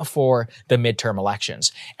right before the midterm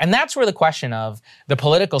elections. And that's where the question of the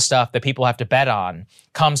political stuff that people have to bet on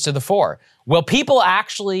comes to the fore. Will people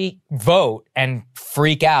actually vote and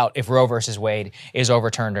freak out if Roe versus Wade is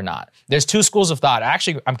overturned or not? There's two schools of thought.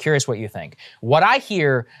 Actually, I'm curious what you think. What I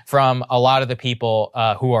hear from a lot of the people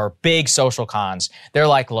who are big social cons, they're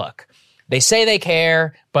like, look, they say they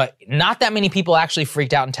care, but not that many people actually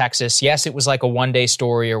freaked out in Texas. Yes, it was like a one-day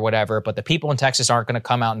story or whatever, but the people in Texas aren't going to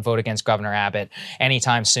come out and vote against Governor Abbott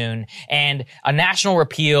anytime soon. And a national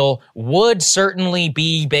repeal would certainly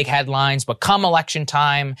be big headlines, but come election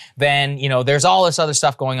time, then, there's all this other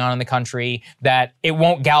stuff going on in the country that it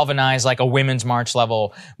won't galvanize like a women's march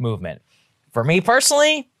level movement. For me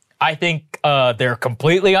personally, I think they're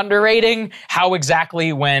completely underrating how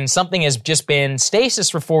exactly when something has just been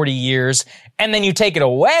stasis for 40 years and then you take it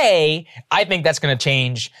away, I think that's going to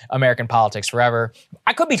change American politics forever.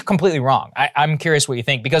 I could be completely wrong. I'm curious what you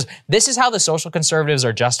think, because this is how the social conservatives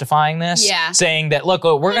are justifying this, saying that, look,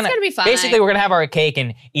 we're going to have our cake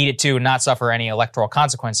and eat it too and not suffer any electoral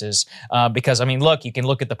consequences. Because, look, you can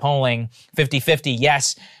look at the polling 50-50,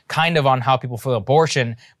 yes, kind of on how people feel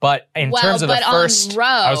abortion, but in terms of the first,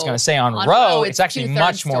 I was going to say on Roe, it's actually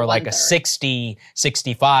much more like a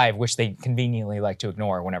 60-65, which they conveniently like to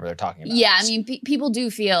ignore whenever they're talking about this. People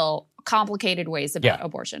do feel complicated ways about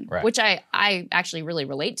abortion, which I actually really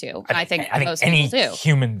relate to. I think most people do. Any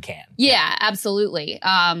human can. Yeah, absolutely.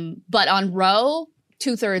 But on Roe,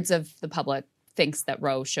 2/3 of the public thinks that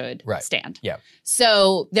Roe should stand. Yeah.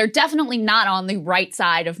 So they're definitely not on the right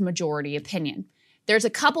side of majority opinion. There's a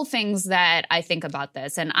couple things that I think about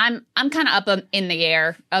this, and I'm kind of up in the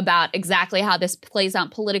air about exactly how this plays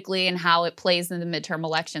out politically and how it plays in the midterm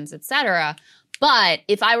elections, et cetera. But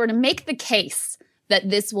if I were to make the case that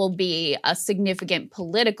this will be a significant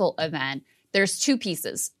political event, there's two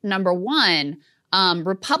pieces. Number one,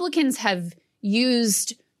 Republicans have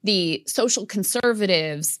used the social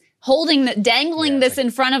conservatives dangling this in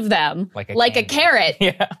front of them like a carrot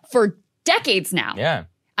for decades now. Yeah.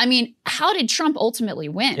 How did Trump ultimately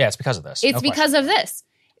win? Yeah, it's because of this. It's because of this.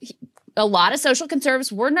 A lot of social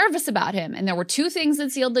conservatives were nervous about him, and there were two things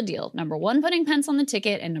that sealed the deal. Number one, putting Pence on the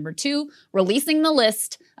ticket, and number two, releasing the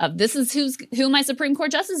list of this is who my Supreme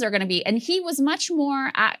Court justices are going to be. And he was much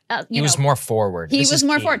more, he was more forward. He was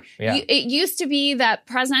more forward. Yeah. It used to be that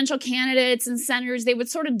presidential candidates and senators, they would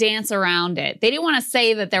sort of dance around it. They didn't want to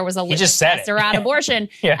say that there was a list test around abortion.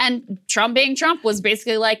 And Trump being Trump was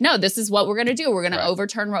basically like, no, this is what we're going to do. We're going to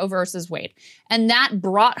overturn Roe versus Wade. And that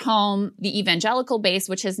brought home the evangelical base,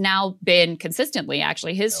 which has now been consistently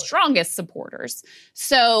actually his strongest supporters.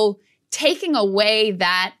 So taking away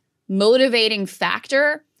that motivating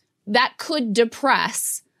factor, that could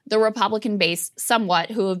depress the Republican base somewhat,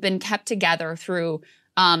 who have been kept together through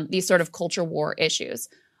these sort of culture war issues.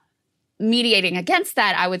 Mediating against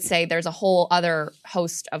that, I would say there's a whole other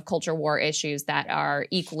host of culture war issues that are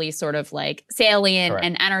equally sort of like salient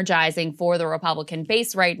and energizing for the Republican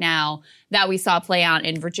base right now that we saw play out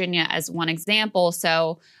in Virginia as one example.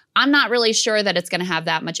 So I'm not really sure that it's going to have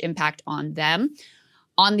that much impact on them.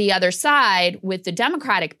 On the other side, with the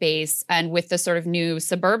Democratic base and with the sort of new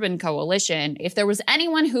suburban coalition, if there was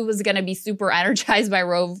anyone who was going to be super energized by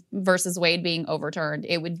Roe versus Wade being overturned,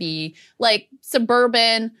 it would be like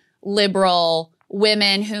suburban liberal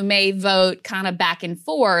women who may vote kind of back and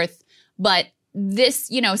forth. But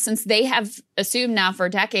this, since they have assumed now for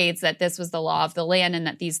decades that this was the law of the land and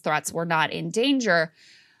that these threats were not in danger,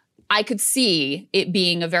 I could see it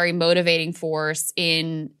being a very motivating force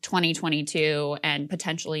in 2022 and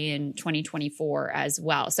potentially in 2024 as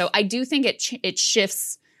well. So I do think it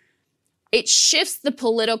shifts the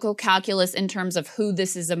political calculus in terms of who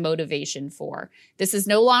this is a motivation for. This is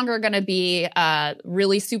no longer going to be a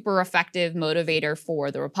really super effective motivator for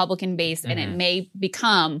the Republican base, and it may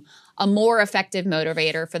become a more effective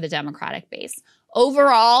motivator for the Democratic base.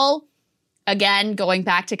 Overall, again, going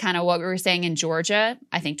back to kind of what we were saying in Georgia,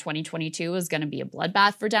 I think 2022 is going to be a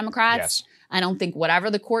bloodbath for Democrats. Yes. I don't think whatever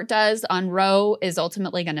the court does on Roe is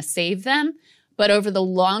ultimately going to save them. But over the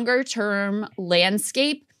longer term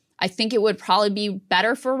landscape, I think it would probably be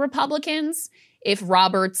better for Republicans if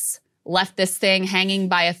Roberts left this thing hanging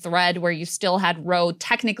by a thread where you still had Roe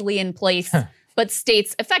technically in place, but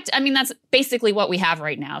states that's basically what we have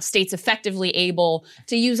right now. States effectively able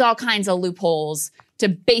to use all kinds of loopholes to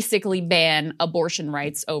basically ban abortion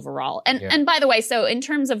rights overall. And by the way, so in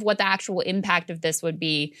terms of what the actual impact of this would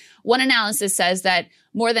be, one analysis says that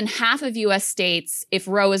more than half of U.S. states, if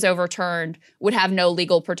Roe is overturned, would have no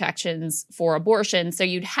legal protections for abortion. So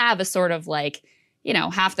you'd have a sort of like,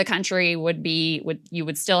 half the country you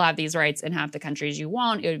would still have these rights, and half the countries you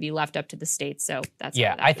won't. It would be left up to the states. So that's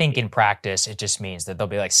I think in practice it just means that there'll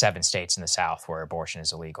be like 7 states in the South where abortion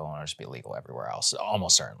is illegal, and it'll just be illegal everywhere else.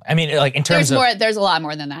 Almost certainly. I mean, like in terms there's a lot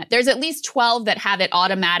more than that. There's at least 12 that have it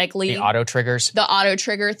automatically. The auto triggers. The auto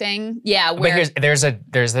trigger thing. Yeah. Where there's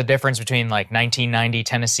a difference between like 1990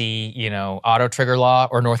 Tennessee, auto trigger law,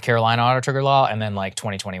 or North Carolina auto trigger law, and then like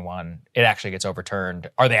 2021 it actually gets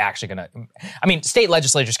overturned. Are they actually going to? State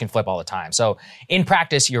legislatures can flip all the time. So in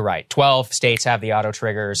practice, you're right. 12 states have the auto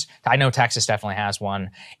triggers. I know Texas definitely has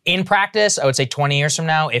one. In practice, I would say 20 years from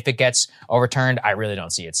now, if it gets overturned, I really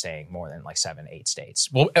don't see it staying more than like 7, 8 states.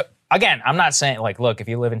 Well, again, I'm not saying like, look, if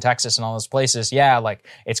you live in Texas and all those places,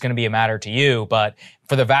 it's going to be a matter to you. But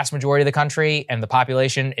for the vast majority of the country and the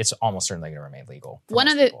population, it's almost certainly going to remain legal. One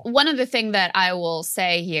other thing that I will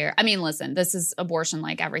say here, listen, this is abortion,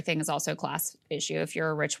 like everything, is also a class issue. If you're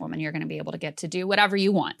a rich woman, you're going to be able to get to do whatever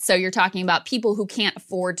you want. So you're talking about people who can't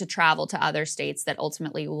afford to travel to other states that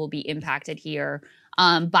ultimately will be impacted here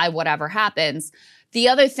by whatever happens. The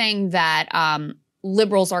other thing that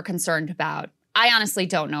liberals are concerned about, I honestly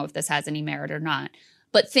don't know if this has any merit or not,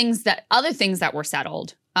 but other things that were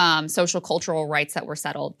settled, social cultural rights that were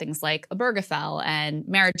settled, things like Obergefell and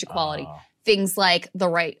marriage equality, things like the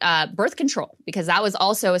right birth control, because that was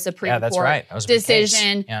also a Supreme Court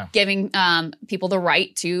decision giving people the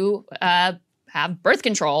right to have birth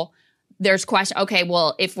control. There's question, okay,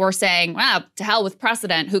 well, if we're saying, to hell with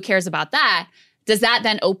precedent, who cares about that? Does that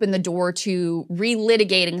then open the door to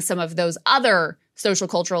relitigating some of those other social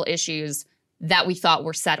cultural issues that we thought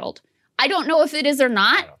were settled? I don't know if it is or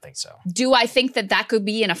not. I don't think so. Do I think that could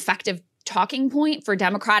be an effective talking point for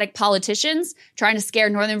Democratic politicians trying to scare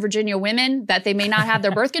Northern Virginia women that they may not have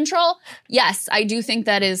their birth control? Yes, I do think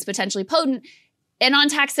that is potentially potent. And on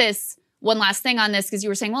Texas, one last thing on this, because you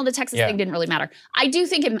were saying, well, the Texas thing didn't really matter. I do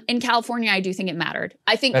think in California, I do think it mattered.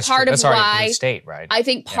 I think part of why state, right? I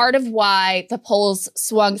think part of why the polls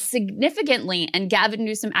swung significantly and Gavin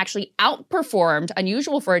Newsom actually outperformed,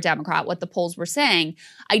 unusual for a Democrat, what the polls were saying.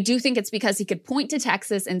 I do think it's because he could point to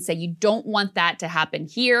Texas and say, you don't want that to happen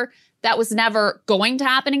here. That was never going to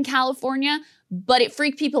happen in California, but it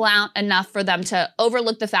freaked people out enough for them to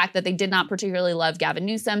overlook the fact that they did not particularly love Gavin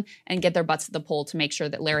Newsom and get their butts to the poll to make sure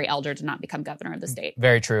that Larry Elder did not become governor of the state.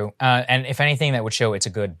 Very true. And if anything, that would show it's a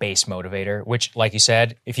good base motivator, which, like you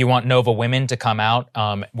said, if you want Nova women to come out,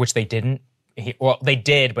 which they didn't, they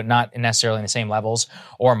did, but not necessarily in the same levels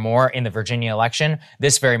or more in the Virginia election,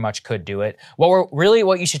 this very much could do it.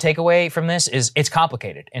 What you should take away from this is it's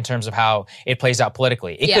complicated in terms of how it plays out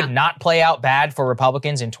politically. It could not play out bad for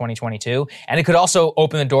Republicans in 2022, and it could also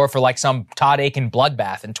open the door for like some Todd Aiken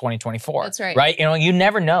bloodbath in 2024. That's right. Right? You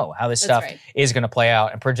never know how this stuff is going to play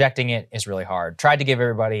out, and projecting it is really hard. Tried to give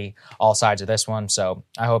everybody all sides of this one, so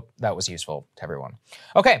I hope that was useful to everyone.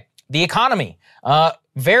 Okay, the economy.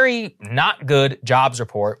 Very not good jobs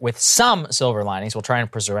report with some silver linings. We'll try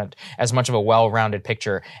and present as much of a well-rounded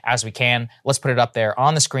picture as we can. Let's put it up there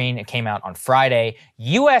on the screen. It came out on Friday.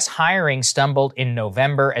 U.S. hiring stumbled in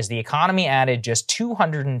November as the economy added just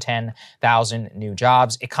 210,000 new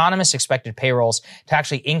jobs. Economists expected payrolls to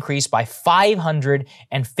actually increase by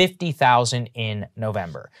 550,000 in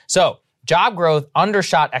November. So, job growth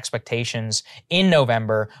undershot expectations in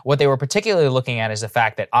November. What they were particularly looking at is the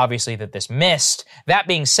fact that obviously that this missed. That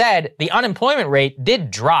being said, the unemployment rate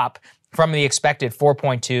did drop from the expected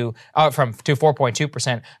 4.2% to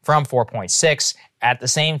 4.2% from 4.6%. At the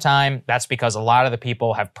same time, that's because a lot of the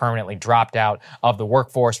people have permanently dropped out of the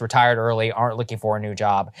workforce, retired early, aren't looking for a new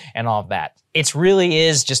job, and all of that. It really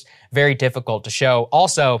is just very difficult to show.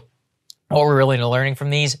 Also, what we're really learning from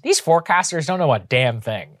these forecasters don't know a damn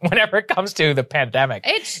thing whenever it comes to the pandemic.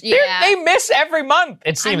 They miss every month.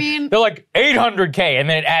 It seems they're like 800K and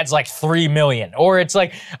then it adds like 3 million, or it's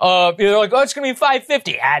like they're like, it's gonna be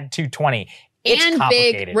 550, add 220. It's and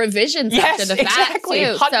complicated. Big revisions after the fact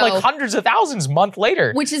too. Like hundreds of thousands a month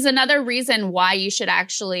later. Which is another reason why you should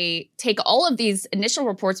actually take all of these initial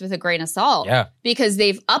reports with a grain of salt. Yeah. Because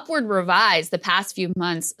they've upward revised the past few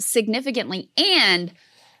months significantly, and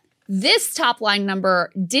this top line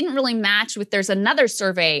number didn't really match with, there's another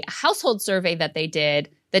survey, a household survey that they did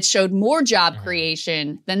that showed more job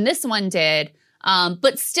creation than this one did.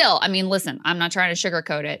 But still, I mean, listen, I'm not trying to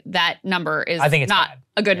sugarcoat it. That number is not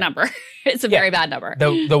a good number. It's a very bad number.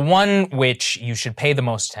 The one which you should pay the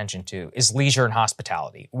most attention to is leisure and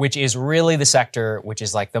hospitality, which is really the sector which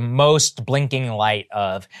is like the most blinking light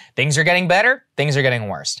of things are getting better, things are getting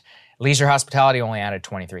worse. Leisure hospitality only added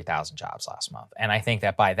 23,000 jobs last month. And I think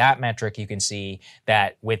that by that metric, you can see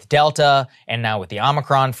that with Delta and now with the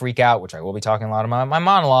Omicron freak out, which I will be talking a lot about in my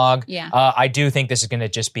monologue, I do think this is going to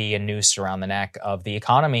just be a noose around the neck of the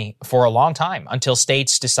economy for a long time until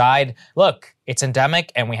states decide, look, it's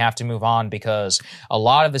endemic and we have to move on because a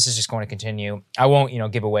lot of this is just going to continue. I won't,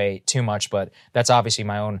 give away too much, but that's obviously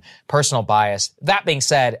my own personal bias. That being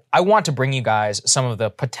said, I want to bring you guys some of the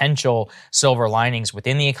potential silver linings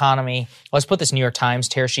within the economy. Let's put this New York Times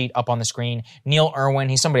tear sheet up on the screen. Neil Irwin,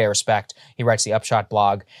 he's somebody I respect. He writes the Upshot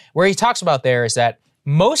blog. Where he talks about there is that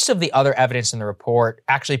most of the other evidence in the report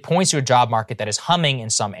actually points to a job market that is humming in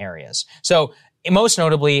some areas. So most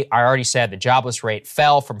notably, I already said the jobless rate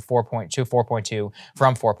fell from 4.2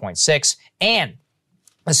 from 4.6, and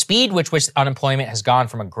the speed with which unemployment has gone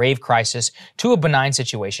from a grave crisis to a benign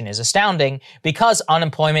situation is astounding because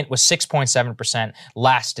unemployment was 6.7%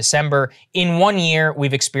 last December. In 1 year,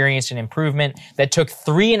 we've experienced an improvement that took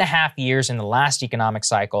 3.5 years in the last economic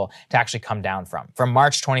cycle to actually come down from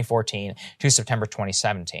March 2014 to September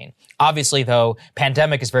 2017. Obviously, though,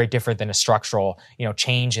 pandemic is very different than a structural,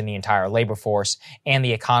 change in the entire labor force and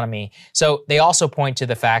the economy. So they also point to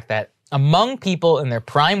the fact that among people in their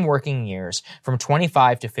prime working years from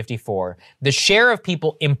 25 to 54, the share of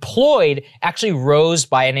people employed actually rose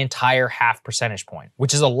by an entire 0.5 percentage point,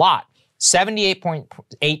 which is a lot.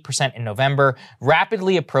 78.8% in November,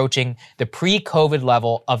 rapidly approaching the pre-COVID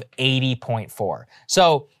level of 80.4.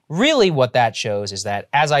 So really what that shows is that,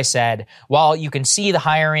 as I said, while you can see the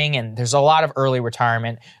hiring and there's a lot of early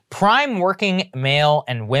retirement, prime working male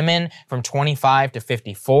and women from 25 to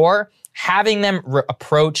 54, having them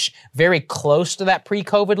approach very close to that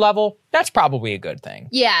pre-COVID level, that's probably a good thing.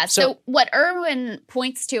 Yeah, so what Irwin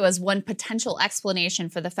points to as one potential explanation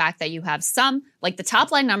for the fact that you have some, like the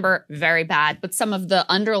top line number, very bad, but some of the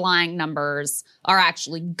underlying numbers are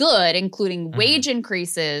actually good, including wage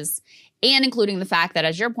increases and including the fact that,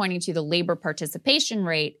 as you're pointing to, the labor participation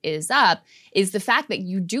rate is up, is the fact that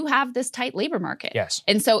you do have this tight labor market. Yes.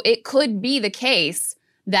 And so it could be the case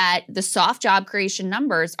that the soft job creation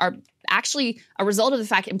numbers are actually a result of the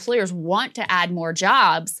fact employers want to add more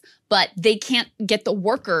jobs, but they can't get the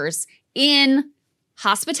workers in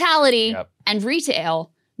hospitality and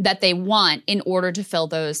retail that they want in order to fill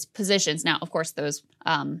those positions. Now, of course, those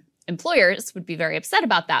employers would be very upset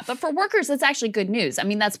about that. But for workers, that's actually good news. I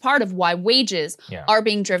mean, that's part of why wages are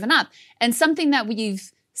being driven up. And something that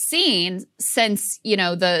we've seen since,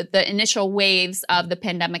 the initial waves of the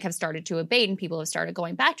pandemic have started to abate and people have started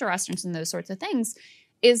going back to restaurants and those sorts of things,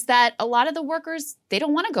 is that a lot of the workers, they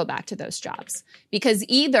don't want to go back to those jobs because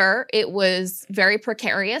either it was very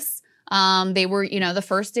precarious. They were, the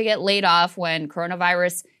first to get laid off when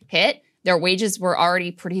coronavirus hit. Their wages were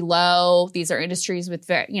already pretty low. These are industries with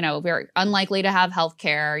very unlikely to have health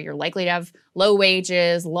care. You're likely to have low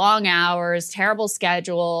wages, long hours, terrible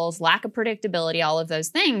schedules, lack of predictability, all of those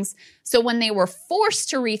things. So when they were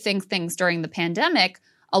forced to rethink things during the pandemic,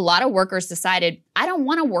 a lot of workers decided, I don't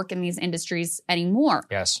want to work in these industries anymore.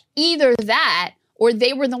 Yes. Either that, or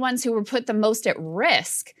they were the ones who were put the most at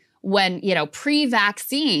risk when,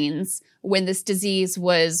 pre-vaccines, when this disease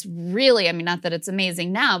was really, I mean, not that it's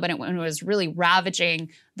amazing now, but when it was really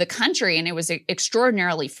ravaging the country and it was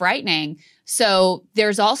extraordinarily frightening. So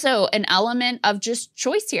there's also an element of just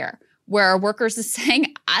choice here where workers are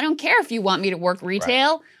saying, I don't care if you want me to work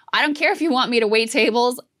retail. Right. I don't care if you want me to wait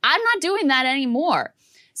tables. I'm not doing that anymore.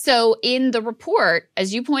 So in the report,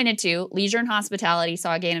 as you pointed to, leisure and hospitality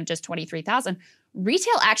saw a gain of just 23,000.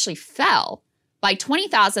 Retail actually fell by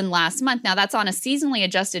 20,000 last month. Now, that's on a seasonally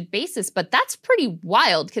adjusted basis, but that's pretty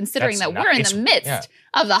wild considering we're in the midst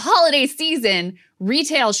of the holiday season.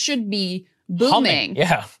 Retail should be booming. Humming.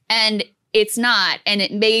 Yeah. And it's not. And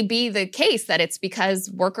it may be the case that it's because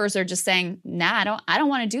workers are just saying, nah, I don't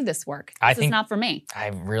want to do this work. This is not for me. I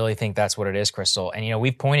really think that's what it is, Crystal. And,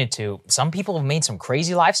 we've pointed to some people have made some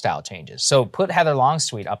crazy lifestyle changes. So put Heather Long's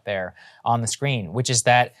tweet up there on the screen, which is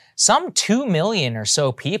that some 2 million or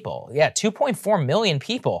so people, 2.4 million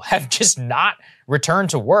people have just not returned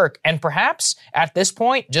to work, and perhaps at this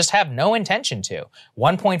point just have no intention to.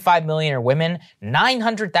 1.5 million are women,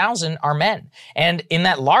 900,000 are men. And in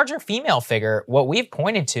that larger female figure, what we've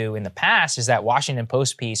pointed to in the past is that Washington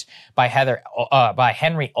Post piece by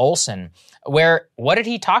Henry Olsen, where what did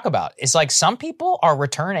he talk about? It's like some people are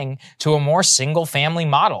returning to a more single family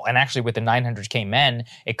model. And actually with the 900K men,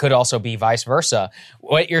 it could also be vice versa.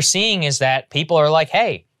 What you're seeing is that people are like,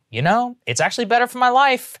 hey, you know, it's actually better for my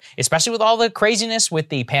life, especially with all the craziness with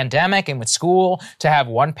the pandemic and with school, to have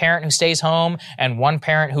one parent who stays home and one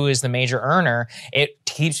parent who is the major earner. It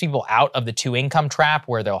keeps people out of the two-income trap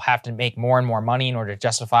where they'll have to make more and more money in order to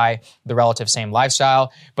justify the relative same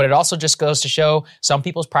lifestyle. But it also just goes to show some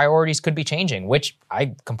people's priorities could be changing, which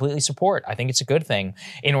I completely support. I think it's a good thing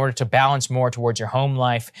in order to balance more towards your home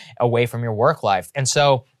life away from your work life. And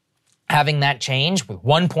so having that change with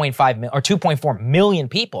 1.5 or 2.4 million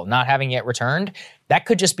people not having yet returned, that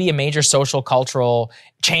could just be a major social, cultural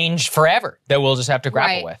change forever that we'll just have to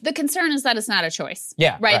grapple with. The concern is that it's not a choice.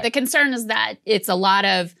 Yeah. Right. The concern is that it's a lot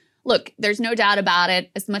of, look, there's no doubt about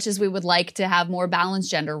it. As much as we would like to have more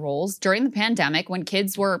balanced gender roles, during the pandemic, when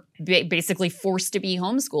kids were basically forced to be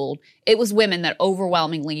homeschooled, it was women that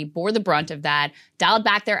overwhelmingly bore the brunt of that, dialed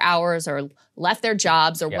back their hours or left their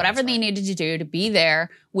jobs or whatever they needed to do to be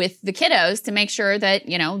there with the kiddos to make sure that,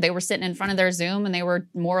 you know, they were sitting in front of their Zoom and they were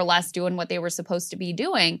more or less doing what they were supposed to be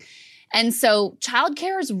doing. And so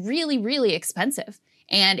childcare is really, really expensive.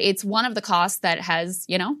 And it's one of the costs that has,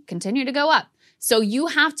 you know, continued to go up. So you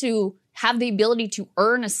have to have the ability to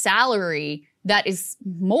earn a salary that is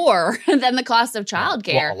more than the cost of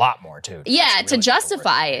childcare. Well, a lot more too. Yeah, to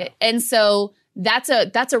justify it. And so that's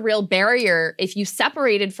a real barrier. If you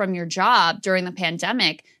separated from your job during the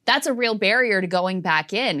pandemic, that's a real barrier to going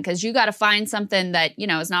back in, because you got to find something that, you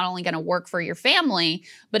know, is not only going to work for your family,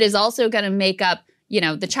 but is also going to make up, you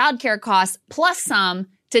know, the childcare costs plus some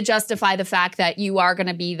to justify the fact that you are going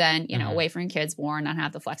to be then, you know, away from your kids more and not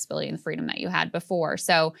have the flexibility and the freedom that you had before.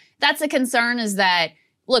 So that's a concern, is that,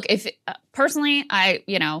 look, if personally,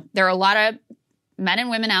 there are a lot of men and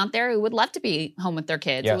women out there who would love to be home with their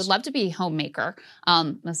kids, who would love to be homemaker.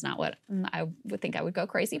 That's not what I would think. I would go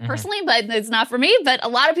crazy personally, but it's not for me. But a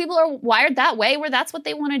lot of people are wired that way, where that's what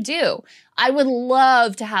they want to do. I would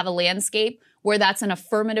love to have a landscape where that's an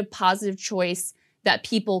affirmative, positive choice that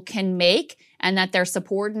people can make and that they're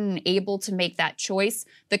supported and able to make that choice.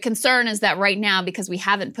 The concern is that right now, because we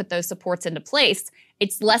haven't put those supports into place,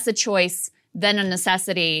 it's less a choice than a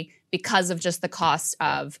necessity because of just the cost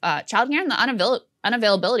of childcare and the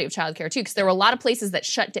unavailability of childcare too. Because there were a lot of places that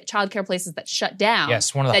childcare places that shut down.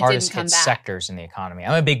 Yes, one of the hardest hit sectors in the economy.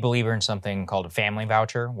 I'm a big believer in something called a family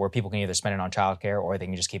voucher, where people can either spend it on childcare or they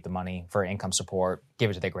can just keep the money for income support,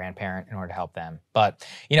 give it to their grandparent in order to help them. But,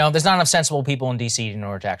 you know, there's not enough sensible people in D.C. in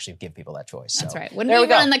order to actually give people that choice. That's right. When we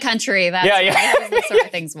run the country, that's the sort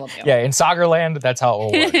of things we'll do. Yeah, in Sagarland, that's how it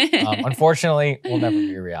will work. Unfortunately, will never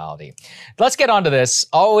be a reality. Let's get on to this.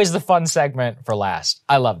 Always the fun segment for last.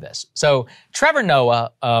 I love this. So Trevor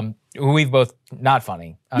Noah, who we've both, not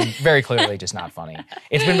funny, very clearly just not funny.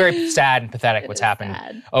 It's been very sad and pathetic what's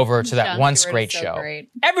happened over to that once great show.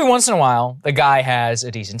 Every once in a while, the guy has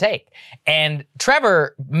a decent take. And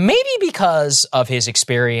Trevor, maybe because of his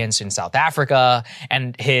experience in South Africa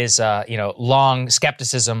and his long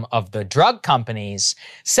skepticism of the drug companies,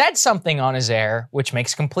 said something on his air which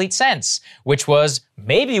makes complete sense, which was,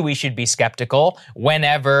 maybe we should be skeptical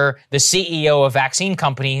whenever the CEO of vaccine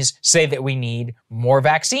companies say that we need more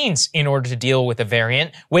vaccines in order to deal with a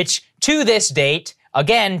variant, which to this date,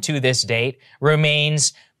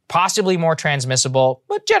 remains possibly more transmissible,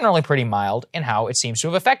 but generally pretty mild in how it seems to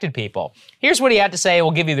have affected people. Here's what he had to say.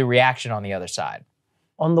 We'll give you the reaction on the other side.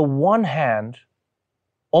 On the one hand,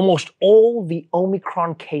 almost all the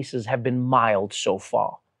Omicron cases have been mild so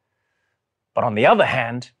far. But on the other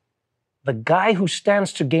hand, the guy who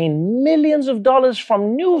stands to gain millions of dollars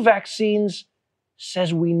from new vaccines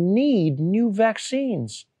says we need new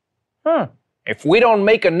vaccines. If we don't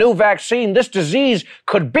make a new vaccine, this disease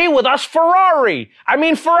could be with us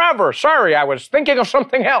forever. Sorry, I was thinking of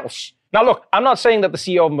something else. Now look, I'm not saying that the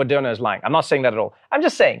CEO of Moderna is lying. I'm not saying that at all. I'm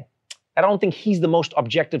just saying I don't think he's the most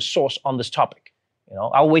objective source on this topic. You know,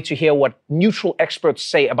 I'll wait to hear what neutral experts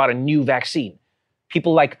say about a new vaccine.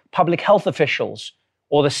 People like public health officials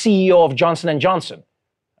or the CEO of Johnson & Johnson.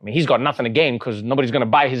 I mean, he's got nothing to gain because nobody's going to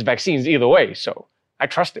buy his vaccines either way, so I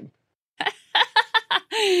trust him.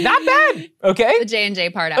 Not bad. Okay. The J&J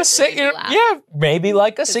part actually made me laugh. Yeah, maybe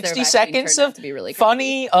like a 60 their vaccine seconds turned out of to be really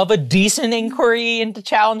funny, of a decent inquiry into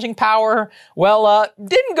challenging power. Well,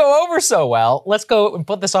 didn't go over so well. Let's go and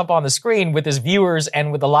put this up on the screen with his viewers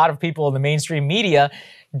and with a lot of people in the mainstream media.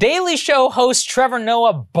 Daily Show host Trevor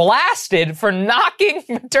Noah blasted for knocking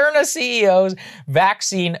Moderna CEO's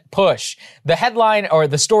vaccine push. The headline or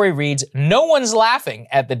the story reads, "No one's laughing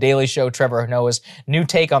at the Daily Show. Trevor Noah's new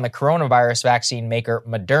take on the coronavirus vaccine maker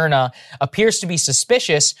Moderna appears to be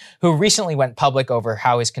suspicious, who recently went public over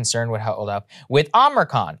how his concern would hold up with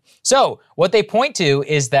Omicron." So what they point to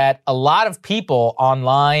is that a lot of people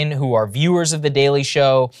online who are viewers of the Daily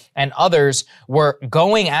Show and others were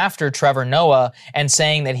going after Trevor Noah and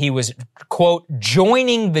saying that he was, quote,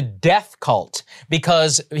 joining the death cult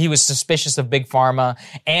because he was suspicious of Big Pharma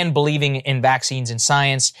and believing in vaccines and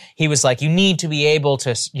science. He was like, you need to be able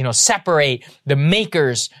to, separate the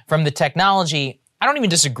makers from the technology. I don't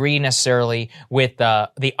even disagree necessarily with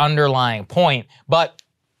the underlying point, but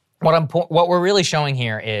what we're really showing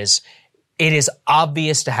here is it is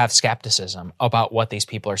obvious to have skepticism about what these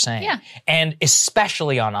people are saying. Yeah. And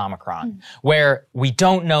especially on Omicron, where we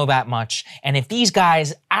don't know that much. And if these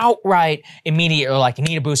guys outright immediately are like, you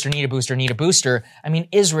need a booster, need a booster, need a booster. I mean,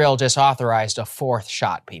 Israel just authorized a 4th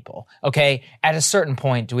shot, people. Okay? At a certain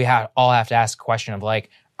point, do we all have to ask a question of like,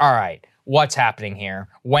 all right, what's happening here?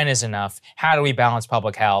 When is enough? How do we balance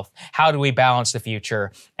public health? How do we balance the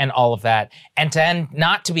future and all of that? And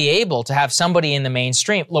not to be able to have somebody in the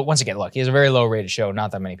mainstream, once again, he has a very low rated show,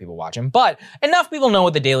 not that many people watch him, but enough people know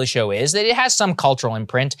what the Daily Show is, that it has some cultural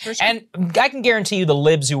imprint. Sure. And I can guarantee you the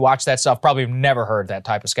libs who watch that stuff probably have never heard that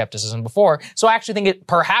type of skepticism before. So I actually think it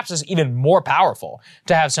perhaps is even more powerful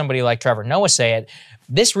to have somebody like Trevor Noah say it.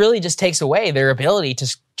 This really just takes away their ability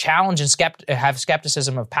to challenge and have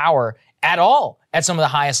skepticism of power at all at some of the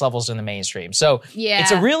highest levels in the mainstream. So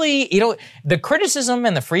it's a really, the criticism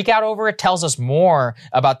and the freak out over it tells us more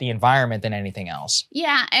about the environment than anything else.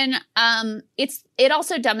 Yeah, and it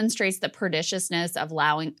also demonstrates the perniciousness of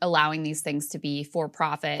allowing these things to be for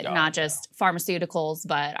profit, not just pharmaceuticals,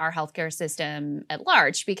 but our healthcare system at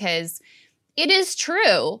large, because it is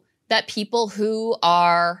true that people who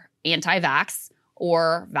are anti-vax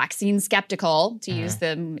or vaccine skeptical, to use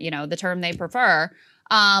the term they prefer,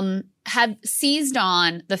 have seized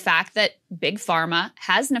on the fact that Big Pharma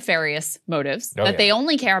has nefarious motives, that they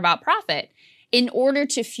only care about profit, in order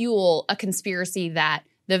to fuel a conspiracy that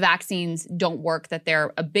the vaccines don't work, that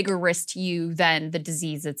they're a bigger risk to you than the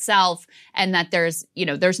disease itself, and that there's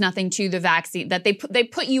nothing to the vaccine, that they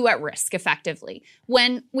put you at risk effectively,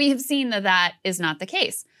 when we have seen that is not the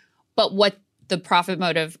case. But what the profit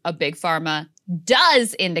motive of Big Pharma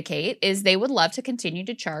does indicate is they would love to continue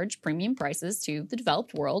to charge premium prices to the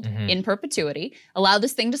developed world in perpetuity, allow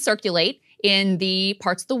this thing to circulate in the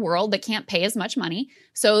parts of the world that can't pay as much money,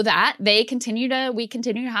 so that we continue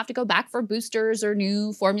to have to go back for boosters or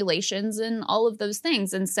new formulations and all of those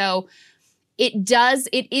things. And so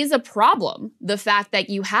it is a problem, the fact that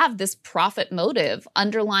you have this profit motive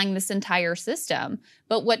underlying this entire system.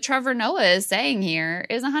 But what Trevor Noah is saying here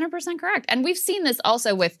is 100% correct. And we've seen this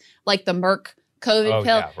also with like the Merck COVID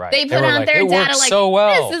pill. Yeah, right. They put out their data like, so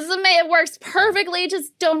well. This is it works perfectly.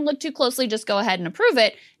 Just don't look too closely. Just go ahead and approve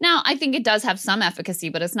it. Now, I think it does have some efficacy,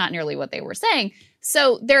 but it's not nearly what they were saying.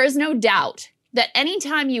 So there is no doubt that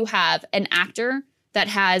anytime you have an actor that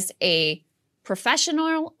has a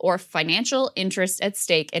professional or financial interest at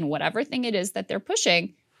stake in whatever thing it is that they're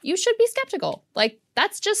pushing, you should be skeptical. Like,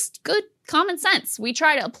 that's just good common sense. We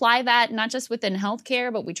try to apply that not just within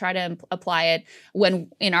healthcare, but we try to apply it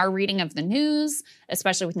when in our reading of the news,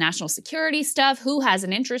 especially with national security stuff. Who has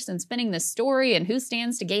an interest in spinning this story and who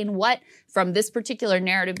stands to gain what from this particular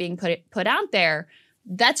narrative being put out there?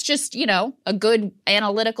 That's just, a good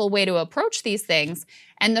analytical way to approach these things.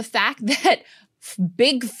 And the fact that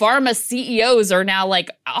big pharma CEOs are now like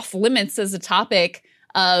off limits as a topic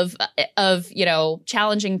of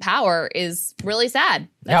challenging power is really sad.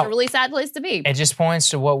 That's a really sad place to be. It just points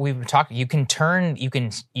to what we've been talking. You cannot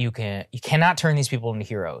turn these people into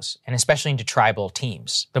heroes, and especially into tribal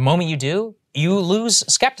teams. The moment you do, you lose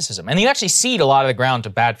skepticism, and you actually cede a lot of the ground to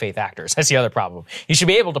bad faith actors. That's the other problem. You should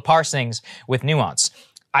be able to parse things with nuance.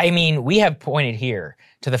 I mean, we have pointed here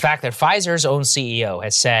to the fact that Pfizer's own CEO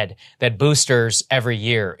has said that boosters every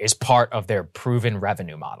year is part of their proven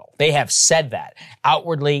revenue model. They have said that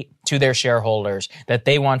outwardly to their shareholders, that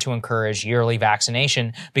they want to encourage yearly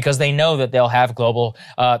vaccination because they know that they'll have global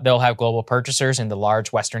purchasers in the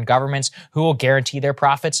large Western governments who will guarantee their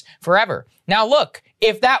profits forever. Now, look,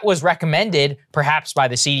 if that was recommended perhaps by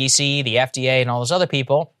the CDC, the FDA, and all those other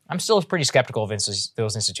people, I'm still pretty skeptical of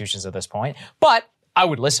those institutions at this point. But I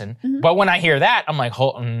would listen. But when I hear that, I'm like,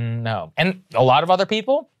 no. And a lot of other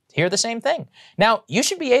people hear the same thing. Now, you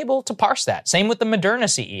should be able to parse that. Same with the Moderna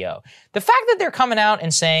CEO. The fact that they're coming out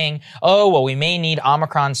and saying, oh, well, we may need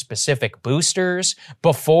Omicron-specific boosters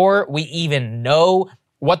before we even know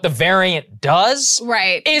what the variant does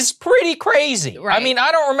is pretty crazy. I mean,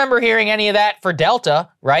 I don't remember hearing any of that for Delta,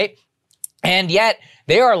 right? And yet,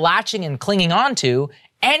 they are latching and clinging on to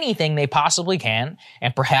anything they possibly can,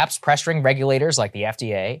 and perhaps pressuring regulators like the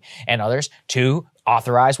FDA and others to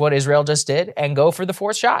authorize what Israel just did and go for the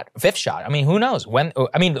fifth shot. I mean, who knows?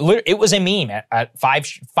 It was a meme. At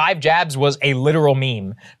five jabs was a literal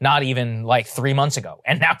meme, not even like 3 months ago.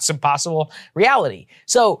 And now it's a possible reality.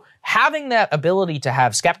 So having that ability to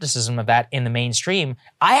have skepticism of that in the mainstream,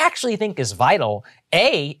 I actually think is vital.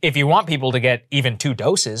 If you want people to get even 2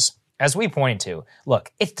 doses, as we pointed to,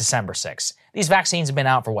 look, it's December 6th. These vaccines have been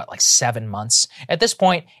out for like 7 months. At this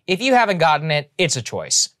point, if you haven't gotten it, it's a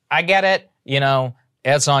choice. I get it.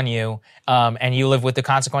 It's on you, and you live with the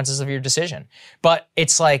consequences of your decision. But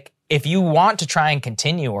it's like, if you want to try and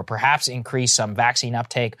continue or perhaps increase some vaccine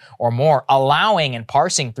uptake or more, allowing and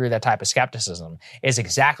parsing through that type of skepticism is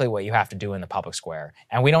exactly what you have to do in the public square.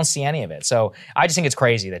 And we don't see any of it. So I just think it's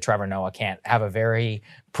crazy that Trevor Noah can't have a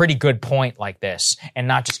pretty good point like this and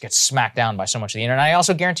not just get smacked down by so much of the internet. I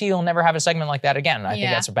also guarantee you'll never have a segment like that again. And I think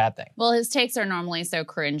that's a bad thing. Well, his takes are normally so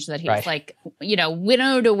cringe that he's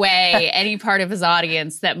winnowed away any part of his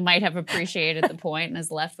audience that might have appreciated the point and is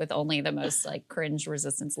left with only the most cringe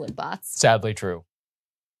resistance lip bots. Sadly true.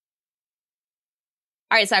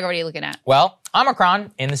 All right, Saga, what are you looking at? Well,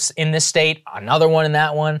 Omicron in this state, another one in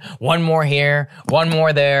that one more here, one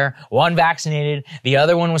more there, one vaccinated, the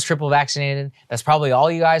other one was triple vaccinated. That's probably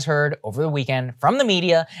all you guys heard over the weekend from the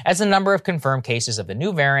media as the number of confirmed cases of the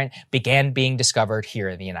new variant began being discovered here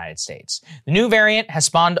in the United States. The new variant has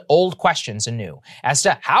spawned old questions anew as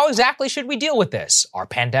to how exactly should we deal with this? Are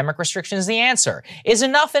pandemic restrictions the answer? Is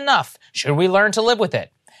enough enough? Should we learn to live with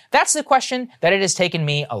it? That's the question that it has taken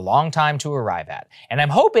me a long time to arrive at, and I'm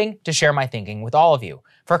hoping to share my thinking with all of you.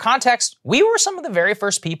 For context, we were some of the very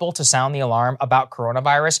first people to sound the alarm about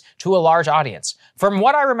coronavirus to a large audience. From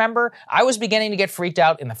what I remember, I was beginning to get freaked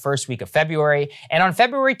out in the first week of February, and on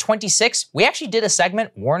February 26th, we actually did a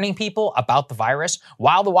segment warning people about the virus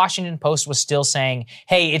while the Washington Post was still saying,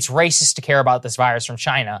 hey, it's racist to care about this virus from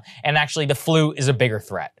China, and actually the flu is a bigger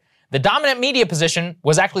threat. The dominant media position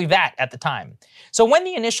was actually that at the time. So when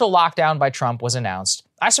the initial lockdown by Trump was announced,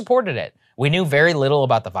 I supported it. We knew very little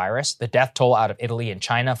about the virus. The death toll out of Italy and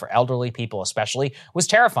China, for elderly people especially, was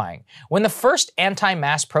terrifying. When the first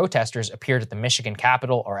anti-mask protesters appeared at the Michigan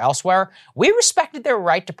Capitol or elsewhere, we respected their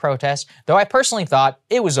right to protest, though I personally thought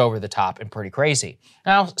it was over the top and pretty crazy.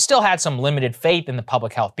 Now, still had some limited faith in the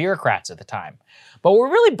public health bureaucrats at the time. But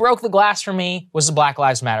what really broke the glass for me was the Black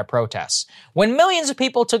Lives Matter protests. When millions of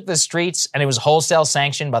people took the streets and it was wholesale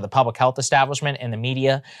sanctioned by the public health establishment and the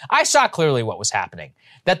media, I saw clearly what was happening.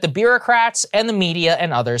 That the bureaucrats and the media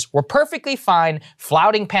and others were perfectly fine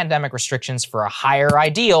flouting pandemic restrictions for a higher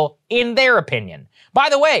ideal, in their opinion. By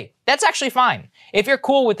the way, that's actually fine. If you're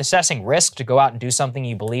cool with assessing risk to go out and do something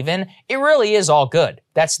you believe in, it really is all good.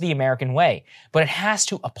 That's the American way. But it has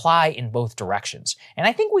to apply in both directions. And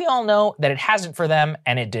I think we all know that it hasn't for them,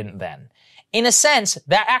 and it didn't then. In a sense,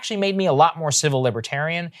 that actually made me a lot more civil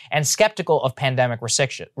libertarian and skeptical of pandemic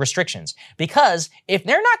restrictions. Because if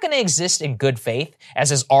they're not going to exist in good faith, as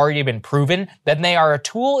has already been proven, then they are a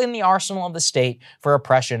tool in the arsenal of the state for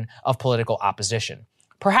oppression of political opposition.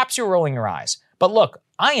 Perhaps you're rolling your eyes. But look,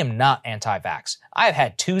 I am not anti-vax. I have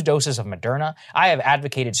had 2 doses of Moderna. I have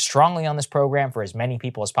advocated strongly on this program for as many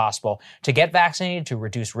people as possible to get vaccinated to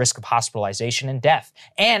reduce risk of hospitalization and death,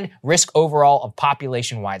 and risk overall of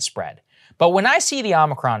population-wide spread. But when I see the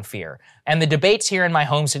Omicron fear and the debates here in my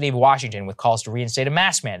home city of Washington with calls to reinstate a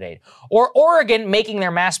mask mandate, or Oregon making their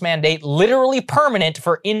mask mandate literally permanent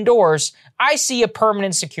for indoors, I see a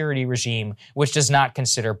permanent security regime which does not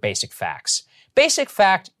consider basic facts. Basic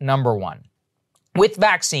fact number 1. With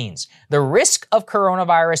vaccines, the risk of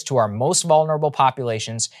coronavirus to our most vulnerable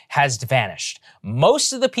populations has vanished.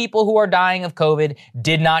 Most of the people who are dying of COVID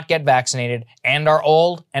did not get vaccinated and are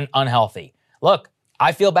old and unhealthy. Look,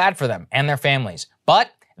 I feel bad for them and their families,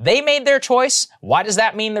 but they made their choice. Why does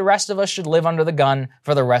that mean the rest of us should live under the gun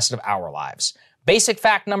for the rest of our lives? Basic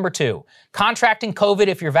fact number 2, contracting COVID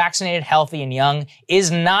if you're vaccinated, healthy, and young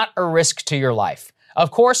is not a risk to your life.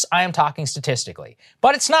 Of course, I am talking statistically,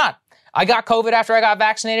 but it's not. I got COVID after I got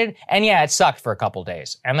vaccinated, and yeah, it sucked for a couple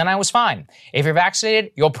days. And then I was fine. If you're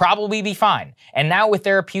vaccinated, you'll probably be fine. And now with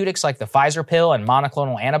therapeutics like the Pfizer pill and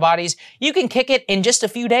monoclonal antibodies, you can kick it in just a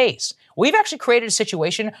few days. We've actually created a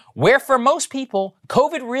situation where for most people,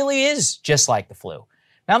 COVID really is just like the flu.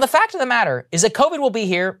 Now, the fact of the matter is that COVID will be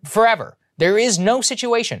here forever. There is no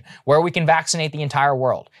situation where we can vaccinate the entire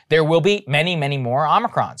world. There will be many, many more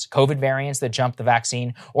Omicrons, COVID variants that jump the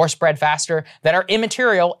vaccine or spread faster that are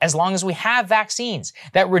immaterial as long as we have vaccines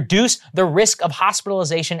that reduce the risk of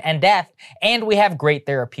hospitalization and death, and we have great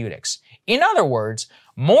therapeutics. In other words,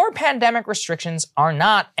 more pandemic restrictions are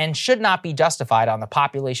not and should not be justified on the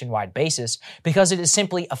population-wide basis because it is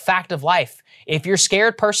simply a fact of life. If you're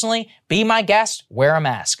scared personally, be my guest, wear a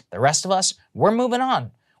mask. The rest of us, we're moving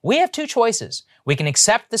on. We have two choices. We can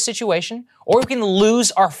accept the situation, or we can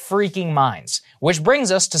lose our freaking minds, which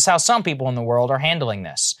brings us to how some people in the world are handling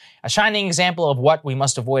this. A shining example of what we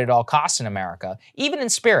must avoid at all costs in America, even in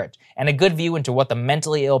spirit, and a good view into what the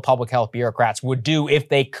mentally ill public health bureaucrats would do if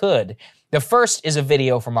they could. The first is a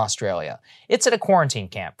video from Australia. It's at a quarantine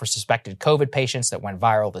camp for suspected COVID patients that went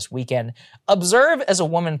viral this weekend. Observe as a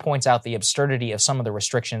woman points out the absurdity of some of the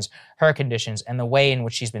restrictions, her conditions, and the way in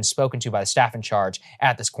which she's been spoken to by the staff in charge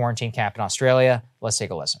at this quarantine camp in Australia. Let's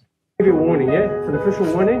take a listen. Give you a warning, yeah? It's an official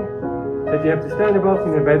warning that you have to stand above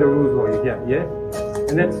and obey the rules while you're here, yeah?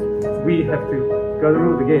 And that's, we have to go the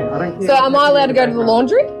rules again. I don't care. So am I allowed to go to the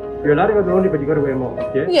laundry? You're allowed to go to the laundry, but you've got to wear a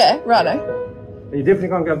mask, yeah? Yeah, righto. And you definitely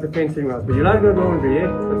can't go up the fence anywhere else, but you're allowed to go to the laundry, yeah?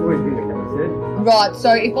 That's always been the case, yeah? Right,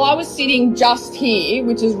 so if I was sitting just here,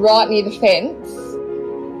 which is right near the fence,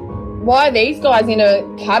 why are these guys in a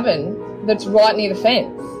cabin that's right near the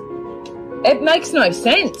fence? It makes no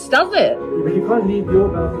sense, does it? Yeah, but you can't leave your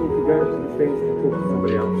balcony to go to the fence to talk to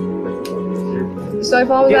somebody else. That's the problem, yeah? So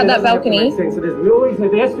if I was at that balcony... So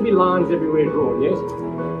there has to be lines everywhere drawn, yes?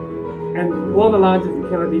 And one of the lines is you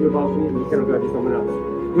cannot leave a balcony and you cannot go to someone else.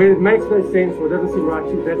 Where it makes no sense or it doesn't seem right to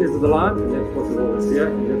you, that is the line, and that's what the law is, yeah?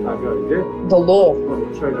 And that's how it goes, yeah? The law.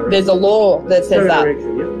 There's a law that says that.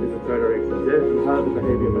 Direction, yeah? There's a direction, yeah? And how the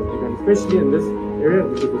behaviour must be done, especially in this area,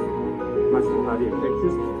 because it's much more highly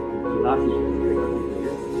infectious. Largely infectious,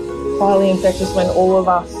 yeah? Highly infectious when all of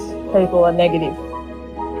us people are negative.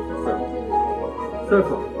 So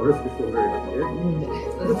far, the risk is still very high, yeah?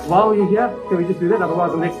 While you're here, can we just do that?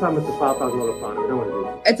 Otherwise, the next time it's a $5,000 fine. We don't want to do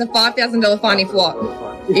that. It's a $5,000 fine if what?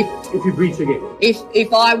 If you breach again.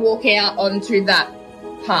 If I walk out onto that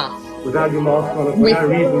path. Without your mask on, for no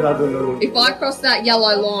reason other than... If I cross that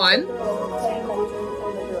yellow line,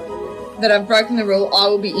 that I've broken the rule, I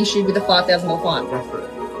will be issued with a $5,000 fine. That's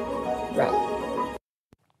correct. Right.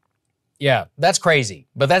 Yeah, that's crazy,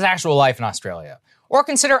 but that's actual life in Australia. Or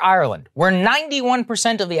consider Ireland, where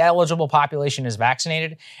 91% of the eligible population is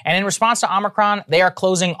vaccinated, and in response to Omicron, they are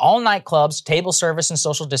closing all nightclubs, table service and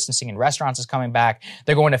social distancing in restaurants is coming back.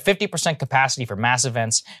 They're going to 50% capacity for mass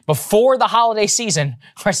events. Before the holiday season,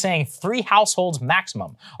 we're saying 3 households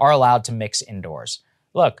maximum are allowed to mix indoors.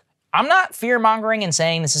 Look, I'm not fear-mongering and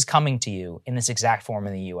saying this is coming to you in this exact form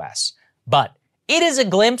in the US, but it is a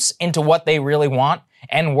glimpse into what they really want,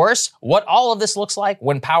 and worse, what all of this looks like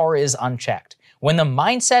when power is unchecked. When the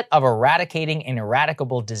mindset of eradicating an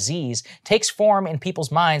eradicable disease takes form in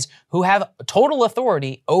people's minds who have total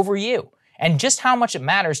authority over you, and just how much it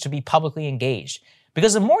matters to be publicly engaged.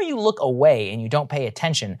 Because the more you look away and you don't pay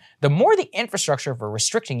attention, the more the infrastructure for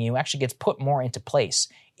restricting you actually gets put more into place.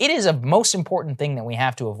 It is a most important thing that we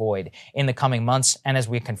have to avoid in the coming months and as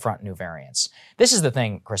we confront new variants. This is the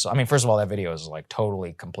thing, Crystal. I mean, first of all, that video is like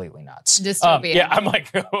totally, completely nuts. Dystopian. Yeah, I'm like,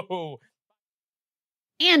 oh.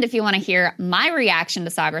 And if you want to hear my reaction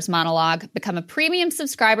to Sagar's monologue, become a premium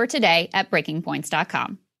subscriber today at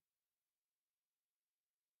breakingpoints.com.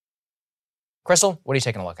 Crystal, what are you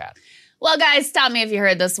taking a look at? Well, guys, stop me if you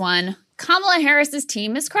heard this one. Kamala Harris's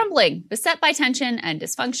team is crumbling, beset by tension and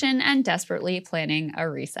dysfunction and desperately planning a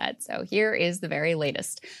reset. So here is the very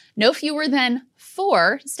latest. No fewer than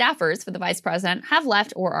 4 staffers for the vice president have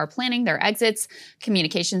left or are planning their exits.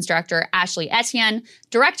 Communications director Ashley Etienne,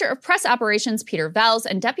 director of press operations Peter Vels,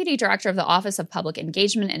 and deputy director of the Office of Public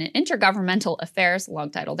Engagement and Intergovernmental Affairs,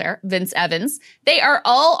 long title there, Vince Evans. They are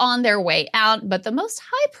all on their way out, but the most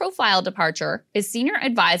high-profile departure is senior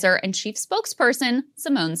advisor and chief spokesperson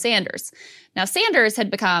Symone Sanders. Now, Sanders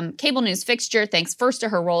had become cable news fixture thanks first to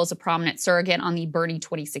her role as a prominent surrogate on the Bernie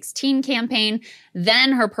 2016 campaign,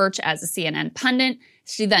 then her perch as a CNN pundit.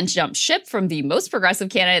 She then jumped ship from the most progressive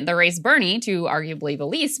candidate in the race, Bernie, to arguably the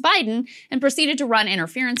least, Biden, and proceeded to run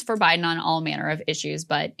interference for Biden on all manner of issues,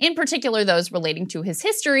 but in particular those relating to his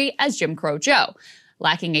history as Jim Crow Joe.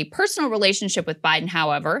 Lacking a personal relationship with Biden,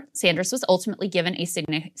 however, Sanders was ultimately given a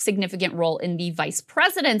significant role in the vice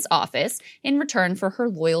president's office in return for her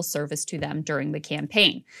loyal service to them during the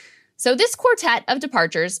campaign. So this quartet of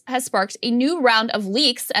departures has sparked a new round of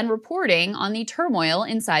leaks and reporting on the turmoil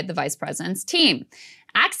inside the vice president's team.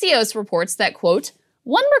 Axios reports that, quote,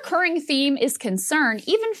 one recurring theme is concern,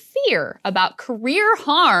 even fear, about career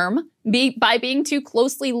harm by being too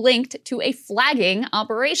closely linked to a flagging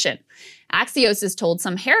operation. Axios is told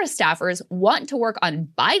some Harris staffers want to work on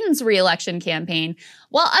Biden's re-election campaign,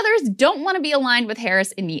 while others don't want to be aligned with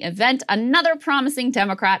Harris in the event another promising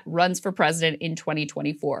Democrat runs for president in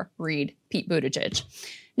 2024. Read Pete Buttigieg.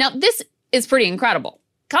 Now, this is pretty incredible.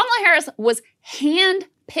 Kamala Harris was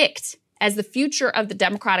handpicked as the future of the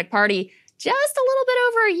Democratic Party just a little bit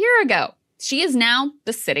over a year ago. She is now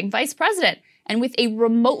the sitting vice president, and with a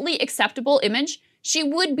remotely acceptable image, she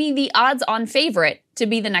would be the odds-on favorite to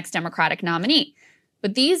be the next Democratic nominee.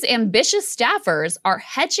 But these ambitious staffers are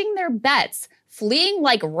hedging their bets, fleeing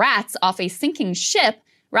like rats off a sinking ship,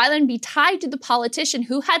 rather than be tied to the politician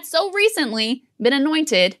who had so recently been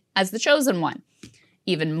anointed as the chosen one.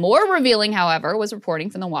 Even more revealing, however, was reporting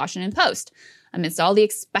from the Washington Post. Amidst all the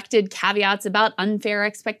expected caveats about unfair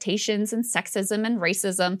expectations and sexism and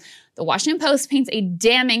racism, the Washington Post paints a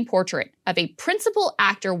damning portrait of a principal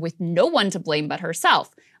actor with no one to blame but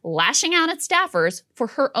herself, lashing out at staffers for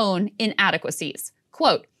her own inadequacies.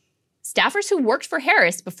 Quote, staffers who worked for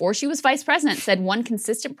Harris before she was vice president said one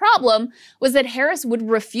consistent problem was that Harris would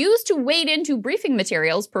refuse to wade into briefing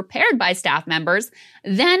materials prepared by staff members,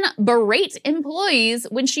 then berate employees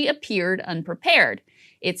when she appeared unprepared.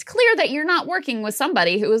 It's clear that you're not working with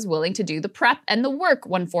somebody who is willing to do the prep and the work,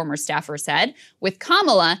 one former staffer said. With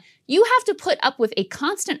Kamala, you have to put up with a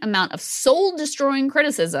constant amount of soul-destroying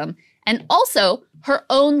criticism and also her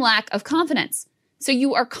own lack of confidence. So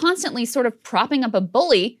you are constantly sort of propping up a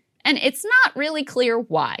bully, and it's not really clear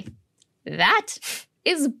why. That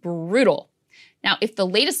is brutal. Now, if the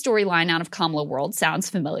latest storyline out of Kamala World sounds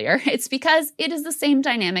familiar, it's because it is the same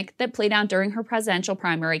dynamic that played out during her presidential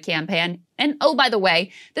primary campaign. And oh, by the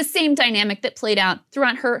way, the same dynamic that played out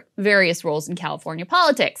throughout her various roles in California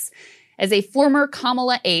politics. As a former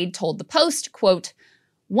Kamala aide told the Post, quote,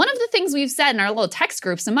 one of the things we've said in our little text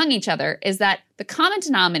groups among each other is that the common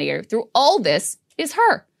denominator through all this is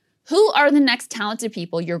her. Who are the next talented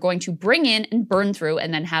people you're going to bring in and burn through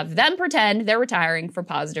and then have them pretend they're retiring for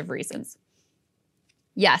positive reasons?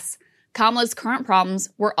 Yes, Kamala's current problems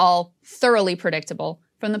were all thoroughly predictable,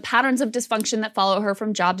 from the patterns of dysfunction that follow her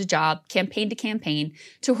from job to job, campaign to campaign,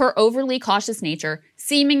 to her overly cautious nature,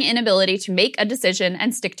 seeming inability to make a decision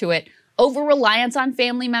and stick to it, over-reliance on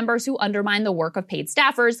family members who undermine the work of paid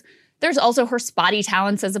staffers. There's also her spotty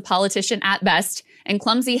talents as a politician at best, and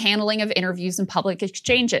clumsy handling of interviews and public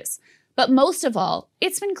exchanges. But most of all,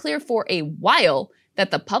 it's been clear for a while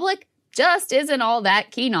that the public just isn't all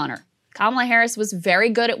that keen on her. Kamala Harris was very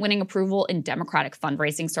good at winning approval in Democratic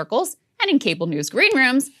fundraising circles, and in cable news green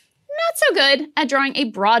rooms, not so good at drawing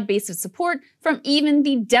a broad base of support from even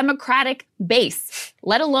the Democratic base,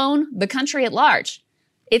 let alone the country at large.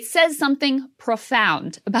 It says something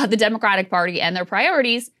profound about the Democratic Party and their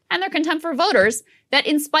priorities and their contempt for voters that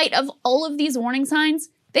in spite of all of these warning signs,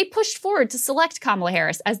 they pushed forward to select Kamala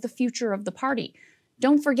Harris as the future of the party.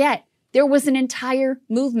 Don't forget, there was an entire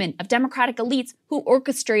movement of Democratic elites who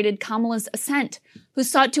orchestrated Kamala's ascent, who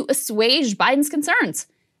sought to assuage Biden's concerns.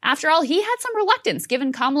 After all, he had some reluctance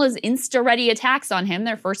given Kamala's insta-ready attacks on him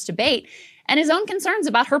their first debate and his own concerns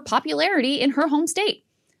about her popularity in her home state.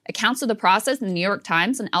 Accounts of the process in the New York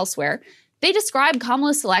Times and elsewhere, they describe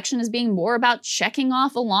Kamala's selection as being more about checking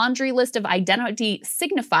off a laundry list of identity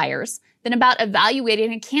signifiers than about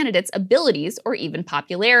evaluating a candidate's abilities or even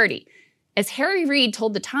popularity. As Harry Reid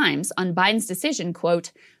told the Times on Biden's decision,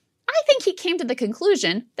 quote, I think he came to the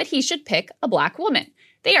conclusion that he should pick a black woman.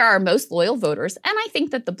 They are our most loyal voters, and I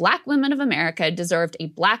think that the black women of America deserved a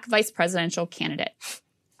black vice presidential candidate.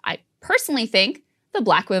 I personally think the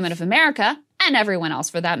black women of America, and everyone else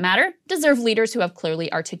for that matter, deserve leaders who have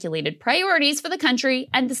clearly articulated priorities for the country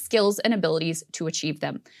and the skills and abilities to achieve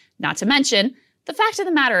them. Not to mention, the fact of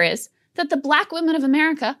the matter is that the black women of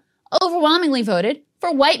America overwhelmingly voted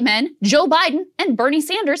for white men, Joe Biden, and Bernie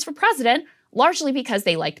Sanders for president, largely because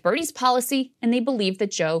they liked Bernie's policy and they believed that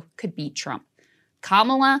Joe could beat Trump.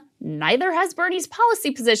 Kamala neither has Bernie's policy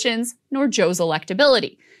positions nor Joe's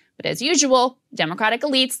electability. But as usual, Democratic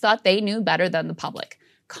elites thought they knew better than the public,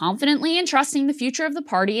 confidently entrusting the future of the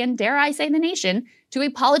party and, dare I say, the nation, to a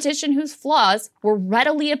politician whose flaws were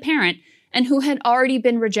readily apparent and who had already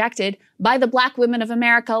been rejected by the black women of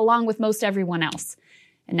America along with most everyone else.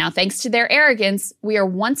 And now, thanks to their arrogance, we are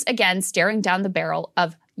once again staring down the barrel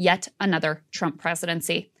of yet another Trump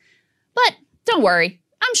presidency. But don't worry.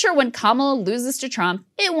 I'm sure when Kamala loses to Trump,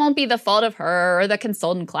 it won't be the fault of her or the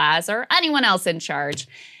consultant class or anyone else in charge.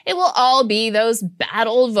 It will all be those bad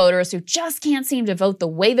old voters who just can't seem to vote the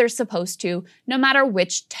way they're supposed to, no matter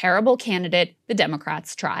which terrible candidate the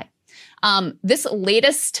Democrats try. This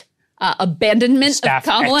latest abandonment Staff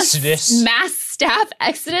of Kamala, exodus. mass staff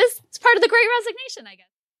exodus, it's part of the Great Resignation, I guess.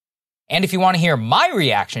 And if you want to hear my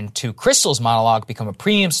reaction to Crystal's monologue, become a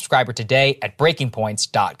premium subscriber today at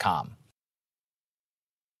breakingpoints.com.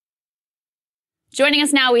 Joining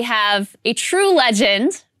us now, we have a true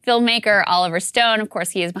legend, filmmaker Oliver Stone. Of course,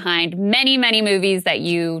 he is behind many, many movies that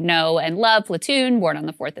you know and love. Platoon, Born on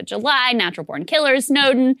the 4th of July, Natural Born Killers,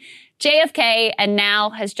 Snowden, JFK, and now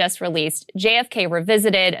has just released JFK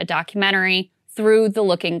Revisited, a documentary through the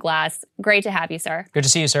looking glass. Great to have you, sir. Good to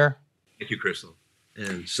see you, sir. Thank you, Crystal.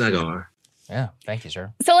 And Sagar. Yeah, thank you,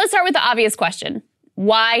 sir. So let's start with the obvious question.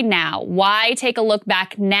 Why now? Why take a look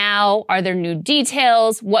back now? Are there new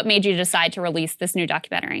details? What made you decide to release this new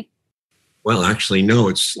documentary? Well, actually, no,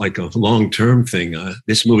 it's like a long-term thing.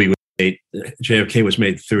 This movie was made, JFK was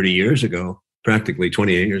made 30 years ago, practically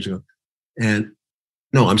 28 years ago. And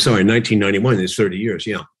no, I'm sorry, 1991 is 30 years,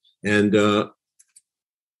 yeah. And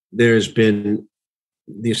there's been,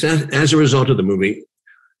 as a result of the movie,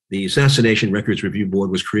 the Assassination Records Review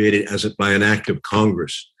Board was created by an act of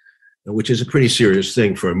Congress, which is a pretty serious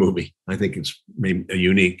thing for a movie. I think it's maybe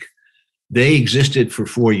unique. They existed for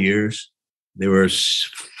 4 years. There were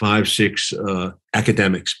 5, 6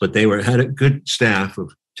 academics, but they had a good staff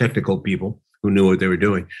of technical people who knew what they were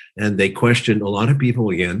doing. And they questioned a lot of people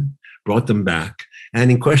again, brought them back,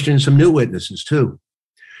 and questioned some new witnesses too.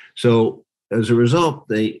 So as a result,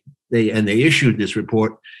 they issued this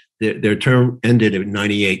report. Their term ended in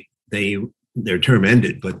 98. Their term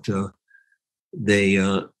ended, but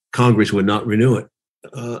Congress would not renew it.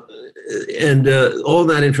 And all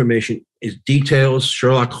that information is details,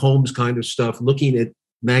 Sherlock Holmes kind of stuff, looking at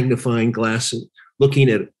magnifying glass and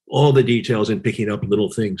looking at all the details and picking up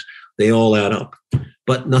little things. They all add up.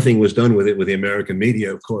 But nothing was done with it with the American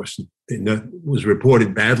media, of course. It was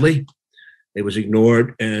reported badly. It was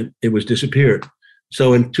ignored and it was disappeared.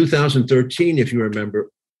 So in 2013, if you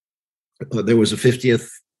remember, there was a 50th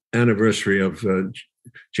anniversary of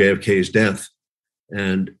JFK's death.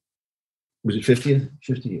 And was it 50th?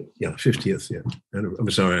 50th. Yeah, 50th. Yeah. And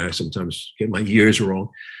I'm sorry, I sometimes get my years wrong.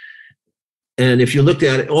 And if you looked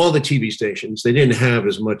at it, all the TV stations, they didn't have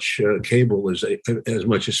as much cable as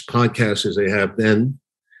much as podcasts as they have then.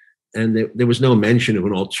 And there was no mention of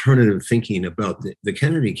an alternative thinking about the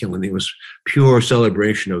Kennedy killing. It was pure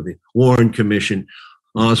celebration of the Warren Commission.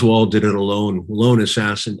 Oswald did it alone, lone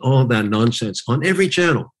assassin, all that nonsense on every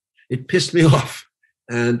channel. It pissed me off.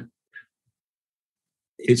 And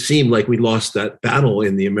it seemed like we lost that battle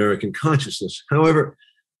in the American consciousness. However,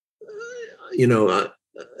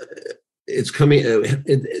 it's coming.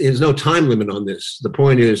 There's no time limit on this. The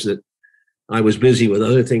point is that I was busy with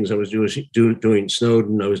other things. I was doing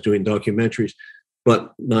Snowden. I was doing documentaries.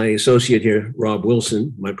 But my associate here, Rob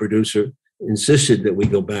Wilson, my producer, insisted that we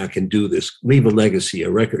go back and do this, leave a legacy,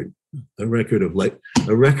 a record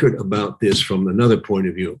about this from another point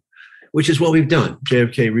of view, which is what we've done.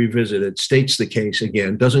 JFK Revisited states the case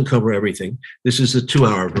again, doesn't cover everything. This is the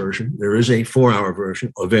 2-hour version. There is a 4-hour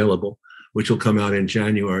version available, which will come out in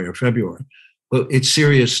January or February. But it's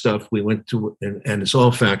serious stuff. We went to, and it's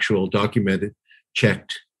all factual, documented,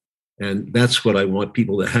 checked. And that's what I want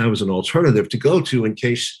people to have as an alternative to go to in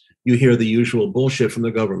case you hear the usual bullshit from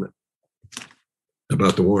the government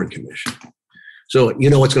about the Warren Commission. So you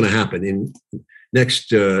know what's going to happen in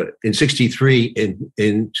 63,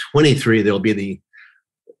 in 23, there'll be the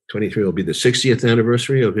 23 will be the 60th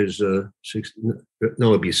anniversary of his it'll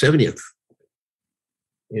be 70th.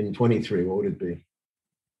 In 23, what would it be?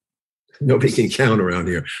 Nobody can count around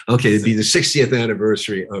here. Okay, it'd be the 60th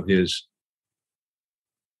anniversary of his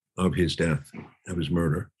death, of his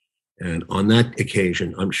murder. And on that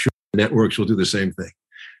occasion, I'm sure networks will do the same thing.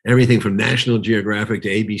 Everything from National Geographic to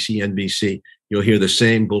ABC, NBC, you'll hear the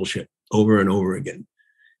same bullshit over and over again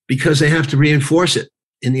because they have to reinforce it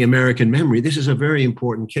in the American memory. This is a very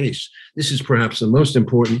important case. This is perhaps the most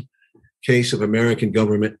important case of American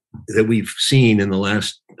government that we've seen in the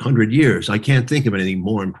last 100 years. I can't think of anything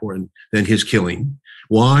more important than his killing.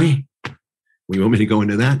 Why? We want me to go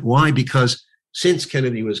into that? Why? Because since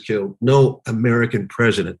Kennedy was killed, no American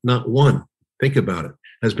president, not one, think about it,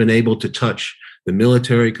 has been able to touch the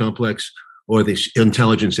military complex or the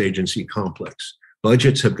intelligence agency complex.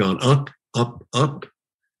 Budgets have gone up, up, up.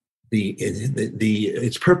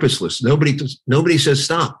 it's purposeless. Nobody says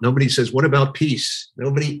stop. Nobody says, what about peace?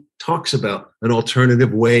 Nobody talks about an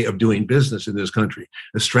alternative way of doing business in this country,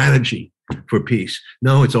 a strategy for peace.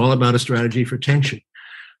 No, it's all about a strategy for tension.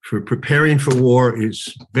 For preparing for war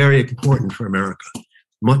is very important for America.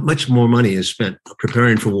 Much more money is spent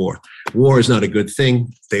preparing for war. War is not a good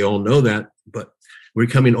thing. They all know that, but we're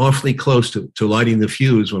coming awfully close to lighting the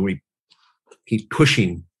fuse when we keep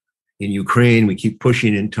pushing in Ukraine, we keep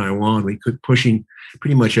pushing in Taiwan, we keep pushing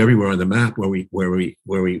pretty much everywhere on the map where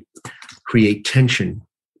we create tension.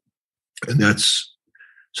 And that's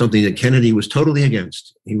something that Kennedy was totally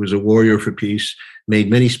against. He was a warrior for peace, made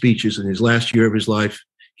many speeches in his last year of his life,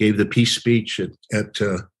 gave the peace speech at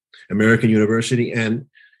American University. And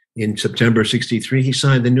in September 1963, he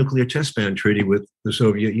signed the nuclear test ban treaty with the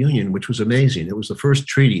Soviet Union, which was amazing. It was the first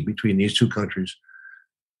treaty between these two countries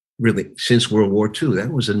really since World War II.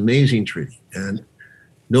 That was an amazing treaty. And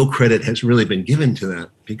no credit has really been given to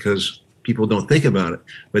that because people don't think about it.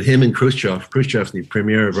 But him and Khrushchev, the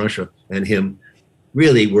premier of Russia, and him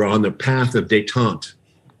really were on the path of détente.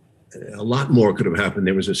 A lot more could have happened.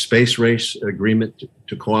 There was a space race agreement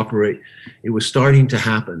to cooperate. It was starting to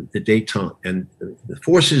happen, the détente. And the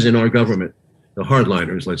forces in our government, the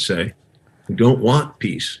hardliners, let's say, who don't want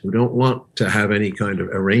peace, who don't want to have any kind of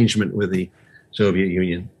arrangement with the Soviet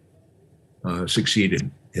Union, succeeded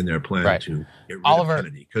in their plan to get rid Oliver, of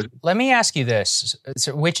Kennedy. Let me ask you this,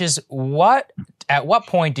 which is at what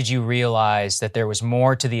point did you realize that there was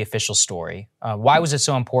more to the official story? Why was it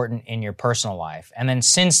so important in your personal life? And then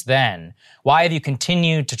since then, why have you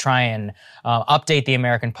continued to try and update the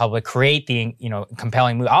American public, create the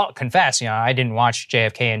compelling movie? I'll confess, I didn't watch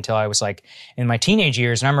JFK until I was like in my teenage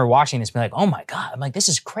years, and I remember watching this, being like, oh my God, I'm like, this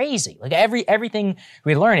is crazy. Like everything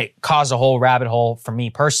we learned, it caused a whole rabbit hole for me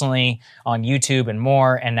personally on YouTube and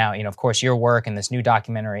more. And now, of course, your work and this new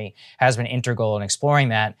documentary has been integral in exploring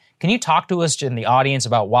that. Can you talk to us in the audience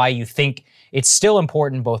about why you think it's still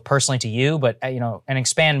important, both personally to you, but and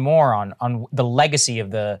expand more on the legacy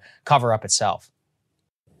of the cover-up itself?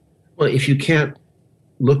 Well, if you can't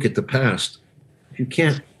look at the past, if you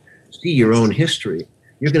can't see your own history,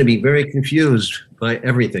 you're going to be very confused by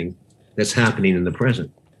everything that's happening in the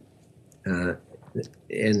present.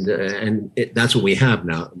 That's what we have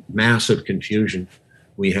now, massive confusion.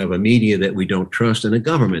 We have a media that we don't trust and a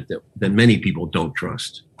government that many people don't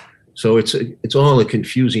trust. So it's all a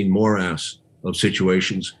confusing morass of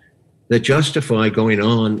situations that justify going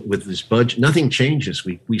on with this budget. Nothing changes.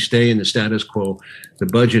 We stay in the status quo. The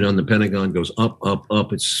budget on the Pentagon goes up, up,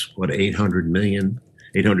 up. It's what, 800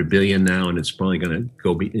 billion now, and it's probably going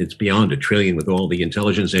to it's beyond $1 trillion with all the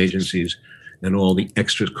intelligence agencies and all the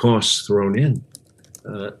extra costs thrown in.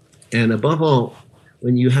 And above all,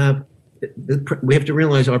 when you have, we have to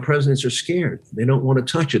realize our presidents are scared. They don't want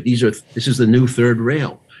to touch it. This is the new third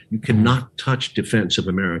rail. You cannot touch defense of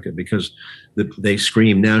America because they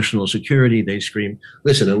scream national security. They scream,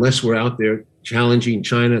 listen, unless we're out there challenging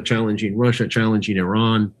China, challenging Russia, challenging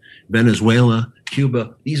Iran, Venezuela,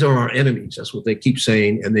 Cuba, these are our enemies. That's what they keep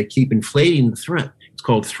saying. And they keep inflating the threat. It's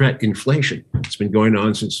called threat inflation. It's been going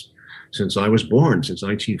on since I was born, since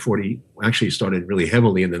 1940. Actually, it started really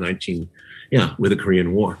heavily in with the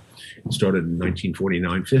Korean War. It started in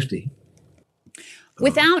 1949-50.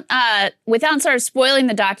 Without sort of spoiling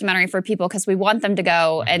the documentary for people, because we want them to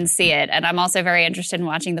go and see it, and I'm also very interested in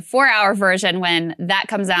watching the 4-hour version when that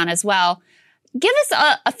comes out as well. Give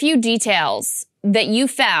us a few details that you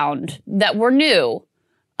found that were new,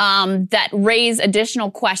 that raise additional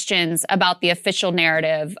questions about the official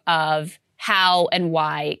narrative of how and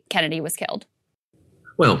why Kennedy was killed.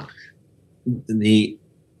 Well, the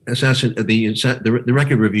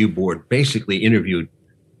Record Review Board basically interviewed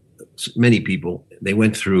many people. They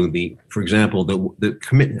went through for example,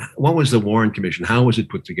 what was the Warren Commission? How was it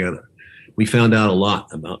put together? We found out a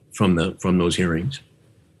lot from those hearings,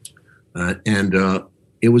 and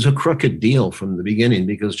it was a crooked deal from the beginning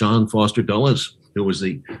because John Foster Dulles, who was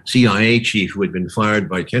the CIA chief who had been fired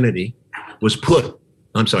by Kennedy,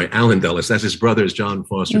 Alan Dulles. That's his brother's John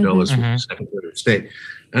Foster Dulles, Secretary of State.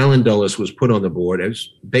 Alan Dulles was put on the board,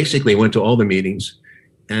 basically went to all the meetings,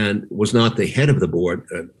 and was not the head of the board.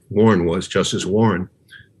 Warren was, Justice Warren.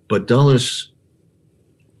 But Dulles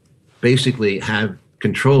basically had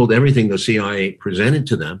controlled everything the CIA presented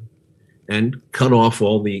to them and cut off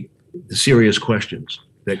all the serious questions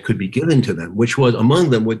that could be given to them, which was,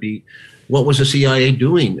 among them would be, what was the CIA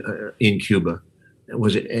doing in Cuba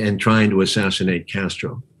and trying to assassinate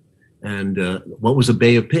Castro? And what was the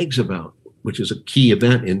Bay of Pigs about, which is a key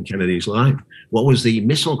event in Kennedy's life? What was the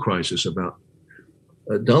missile crisis about?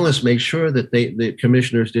 Dulles made sure that the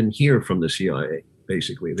commissioners didn't hear from the CIA.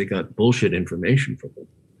 basically. They got bullshit information from them.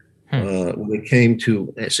 When it came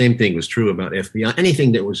to, same thing was true about FBI.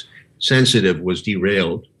 Anything that was sensitive was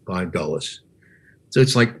derailed by Dulles. So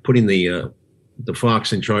it's like putting the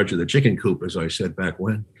fox in charge of the chicken coop, as I said back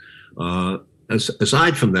when.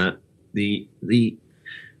 Aside from that, the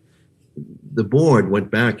board went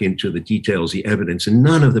back into the details, the evidence, and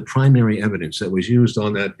none of the primary evidence that was used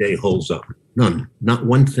on that day holds up. None, not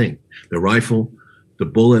one thing. The rifle, the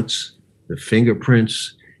bullets, the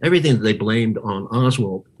fingerprints, everything that they blamed on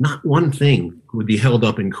Oswald, not one thing would be held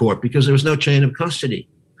up in court because there was no chain of custody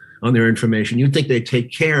on their information. You'd think they'd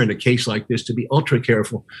take care in a case like this to be ultra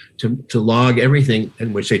careful to log everything,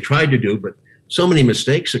 and which they tried to do, but so many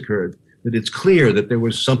mistakes occurred that it's clear that there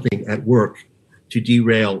was something at work to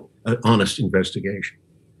derail an honest investigation.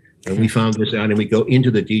 And we found this out, and we go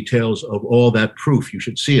into the details of all that proof. You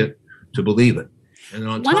should see it to believe it. And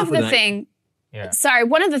on One top of of the that, thing,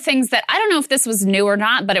 one of the things that, I don't know if this was new or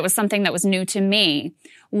not, but it was something that was new to me,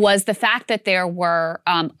 was the fact that there were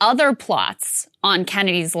other plots on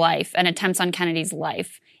Kennedy's life and attempts on Kennedy's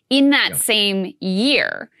life in that same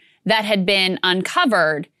year that had been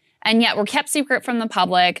uncovered and yet were kept secret from the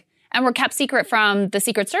public and were kept secret from the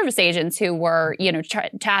Secret Service agents who were,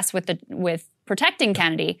 tasked with protecting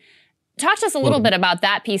Kennedy. Talk to us a little bit about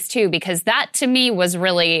that piece too, because that to me was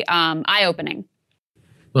really eye-opening.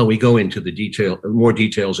 well, we go into the more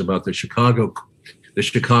details about the Chicago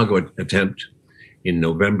attempt in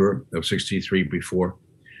November of '63 before,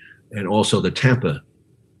 and also the Tampa,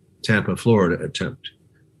 Florida attempt.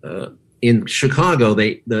 In Chicago,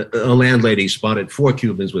 a landlady spotted 4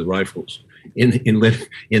 Cubans with rifles in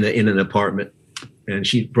an apartment, and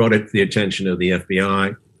she brought it to the attention of the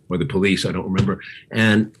FBI or the police, I don't remember,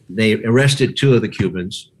 and they arrested 2 of the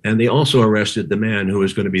Cubans, and they also arrested the man who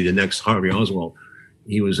was going to be the next Harvey Oswald.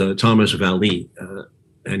 He was Thomas Vallee,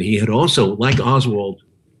 and he had also, like Oswald,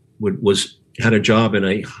 had a job in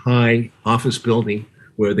a high office building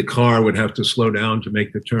where the car would have to slow down to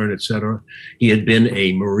make the turn, etc. He had been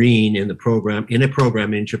a Marine in a program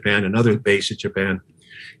in Japan, another base in Japan.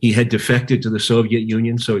 He had defected to the Soviet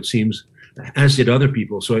Union, so it seems, as did other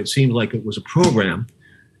people. So it seemed like it was a program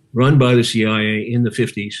run by the CIA in the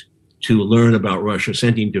 50s to learn about Russia,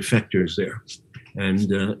 sending defectors there.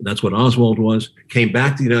 And that's what Oswald was. Came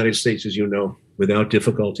back to the United States, as you know, without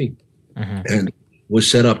difficulty, and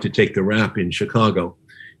was set up to take the rap in Chicago.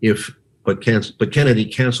 But Kennedy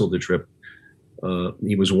canceled the trip.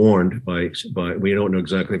 He was warned by we don't know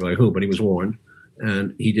exactly by who, but he was warned,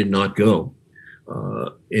 and he did not go.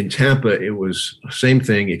 In Tampa, it was the same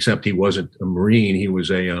thing, except he wasn't a Marine. He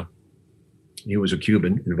was a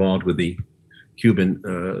Cuban involved with the Cuban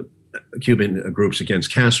groups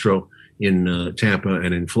against Castro in Tampa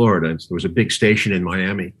and in Florida. There was a big station in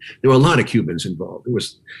Miami. There were a lot of Cubans involved.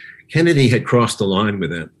 Kennedy had crossed the line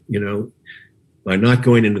with that, by not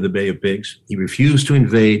going into the Bay of Pigs. He refused to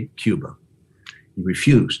invade Cuba. He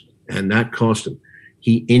refused, and that cost him.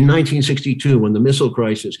 In 1962, when the missile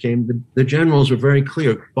crisis came, the generals were very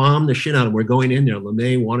clear: bomb the shit out of them. We're going in there.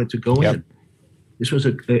 LeMay wanted to go in. This was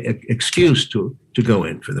an excuse to go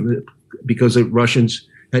in for them because the Russians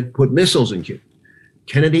had put missiles in Cuba.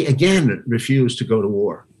 Kennedy again refused to go to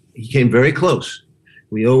war. He came very close.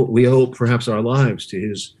 We owe perhaps our lives to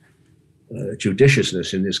his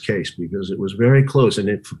judiciousness in this case, because it was very close, and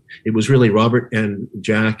it was really Robert and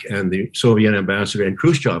Jack and the Soviet ambassador and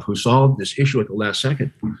Khrushchev who solved this issue at the last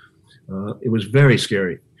second. It was very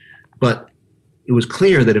scary, but it was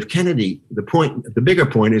clear that if Kennedy, the bigger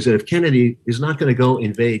point is that if Kennedy is not going to go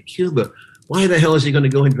invade Cuba, why the hell is he going to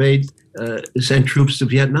go send troops to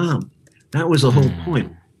Vietnam? That was the whole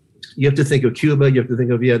point. You have to think of Cuba, you have to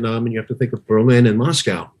think of Vietnam, and you have to think of Berlin and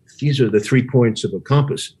Moscow. These are the 3 points of a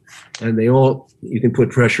compass, and you can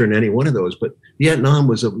put pressure in any one of those. But Vietnam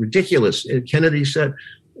was ridiculous. Kennedy said,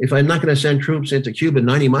 if I'm not going to send troops into Cuba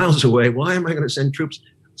 90 miles away, why am I going to send troops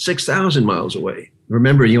 6,000 miles away?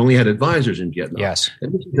 Remember, he only had advisors in Vietnam. Yes.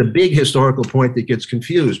 And this is a big historical point that gets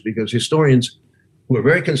confused, because historians who are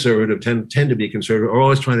very conservative, tend to be conservative, are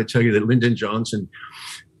always trying to tell you that Lyndon Johnson,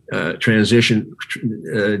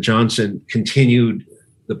 Johnson continued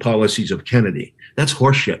the policies of Kennedy. That's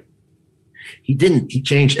horseshit. He didn't. He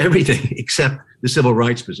changed everything except the civil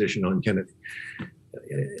rights position on Kennedy.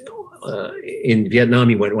 In Vietnam,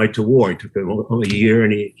 he went right to war. It took him only a year,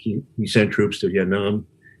 and he sent troops to Vietnam,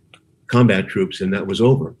 combat troops, and that was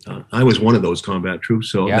over. I was one of those combat troops,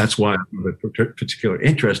 so that's why I have a particular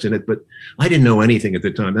interest in it. But I didn't know anything at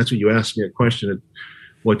the time. That's what you asked me a question.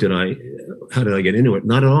 How did I get into it?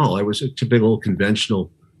 Not at all. I was a typical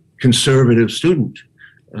conventional conservative student.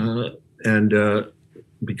 And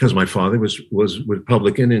because my father was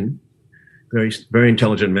Republican and very, very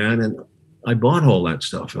intelligent man. And I bought all that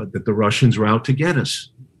stuff, that the Russians were out to get us.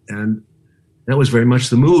 And that was very much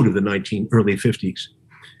the mood of the early 50s.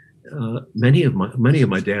 Many of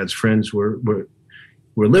my dad's friends were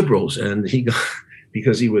liberals, and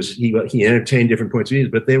because he entertained different points of view,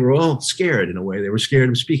 but they were all scared in a way. They were scared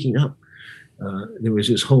of speaking up. There was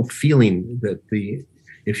this whole feeling that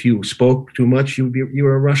if you spoke too much, you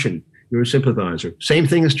were a Russian, you were a sympathizer. Same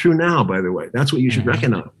thing is true now, by the way. That's what you should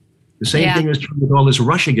recognize. The same thing is true with all this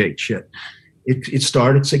Russiagate shit. It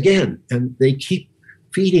starts again, and they keep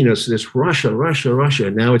feeding us this Russia,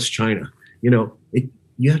 and now it's China.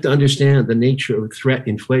 You have to understand the nature of threat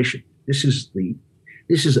inflation. This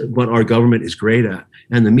is what our government is great at,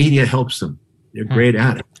 and the media helps them. They're great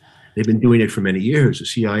at it. They've been doing it for many years. The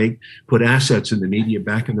CIA put assets in the media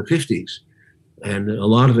back in the 50s, and a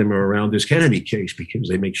lot of them are around this Kennedy case because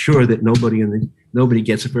they make sure that nobody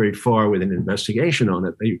gets very far with an investigation on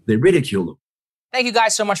it. They ridicule them. Thank you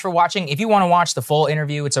guys so much for watching. If you want to watch the full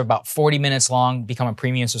interview, it's about 40 minutes long. Become a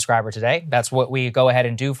premium subscriber today. That's what we go ahead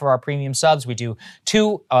and do for our premium subs. We do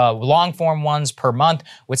 2 long form ones per month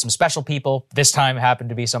with some special people. This time happened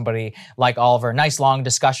to be somebody like Oliver. Nice long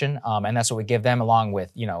discussion. And that's what we give them, along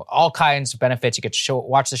with, all kinds of benefits. You get to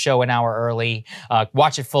watch the show an hour early,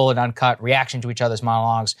 watch it full and uncut, reaction to each other's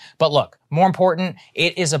monologues. But look, more important,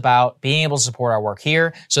 it is about being able to support our work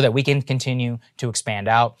here so that we can continue to expand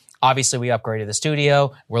out. Obviously, we upgraded the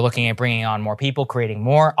studio. We're looking at bringing on more people, creating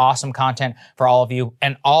more awesome content for all of you.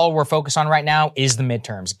 And all we're focused on right now is the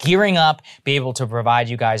midterms. Gearing up, be able to provide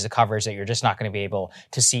you guys the coverage that you're just not going to be able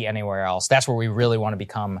to see anywhere else. That's where we really want to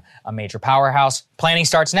become a major powerhouse. Planning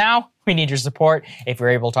starts now. We need your support if you're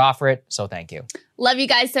able to offer it. So thank you. Love you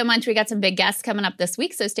guys so much. We got some big guests coming up this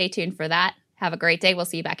week, so stay tuned for that. Have a great day. We'll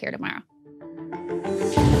see you back here tomorrow.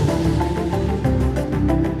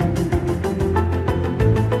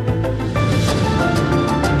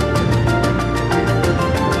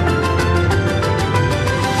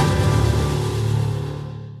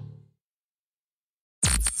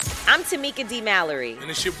 I'm Tamika D. Mallory. And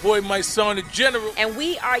it's your boy, my son, the General. And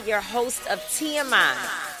we are your hosts of TMI.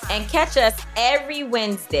 And catch us every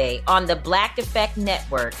Wednesday on the Black Effect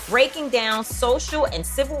Network, breaking down social and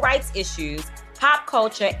civil rights issues, pop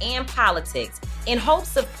culture, and politics, in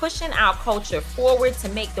hopes of pushing our culture forward to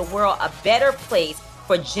make the world a better place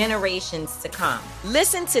for generations to come.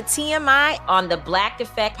 Listen to TMI on the Black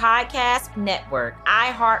Effect Podcast Network,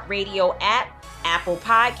 iHeartRadio app, Apple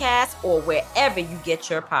Podcasts, or wherever you get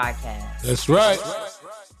your podcasts. That's right.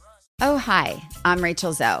 Oh, hi, I'm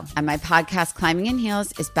Rachel Zoe, and my podcast, Climbing in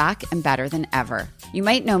Heels, is back and better than ever. You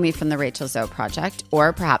might know me from the Rachel Zoe Project,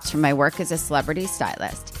 or perhaps from my work as a celebrity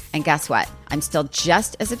stylist. And guess what? I'm still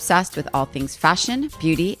just as obsessed with all things fashion,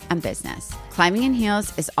 beauty, and business. Climbing in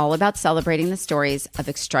Heels is all about celebrating the stories of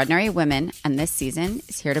extraordinary women, and this season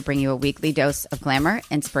is here to bring you a weekly dose of glamour,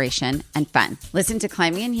 inspiration, and fun. Listen to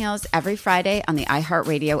Climbing in Heels every Friday on the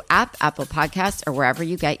iHeartRadio app, Apple Podcasts, or wherever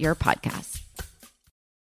you get your podcasts.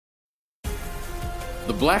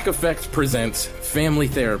 The Black Effect presents Family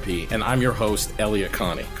Therapy, and I'm your host, Elliot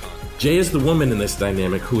Connie. Jay is the woman in this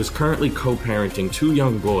dynamic who is currently co-parenting 2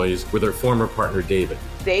 young boys with her former partner, David.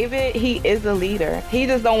 David, he is a leader. He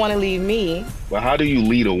just don't want to leave me. But how do you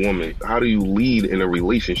lead a woman? How do you lead in a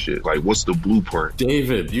relationship? Like, what's the blueprint?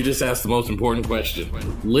 David, you just asked the most important question.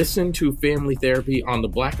 Listen to Family Therapy on the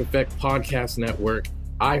Black Effect Podcast Network,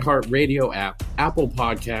 iHeartRadio app, Apple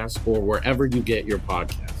Podcasts, or wherever you get your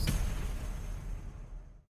podcasts.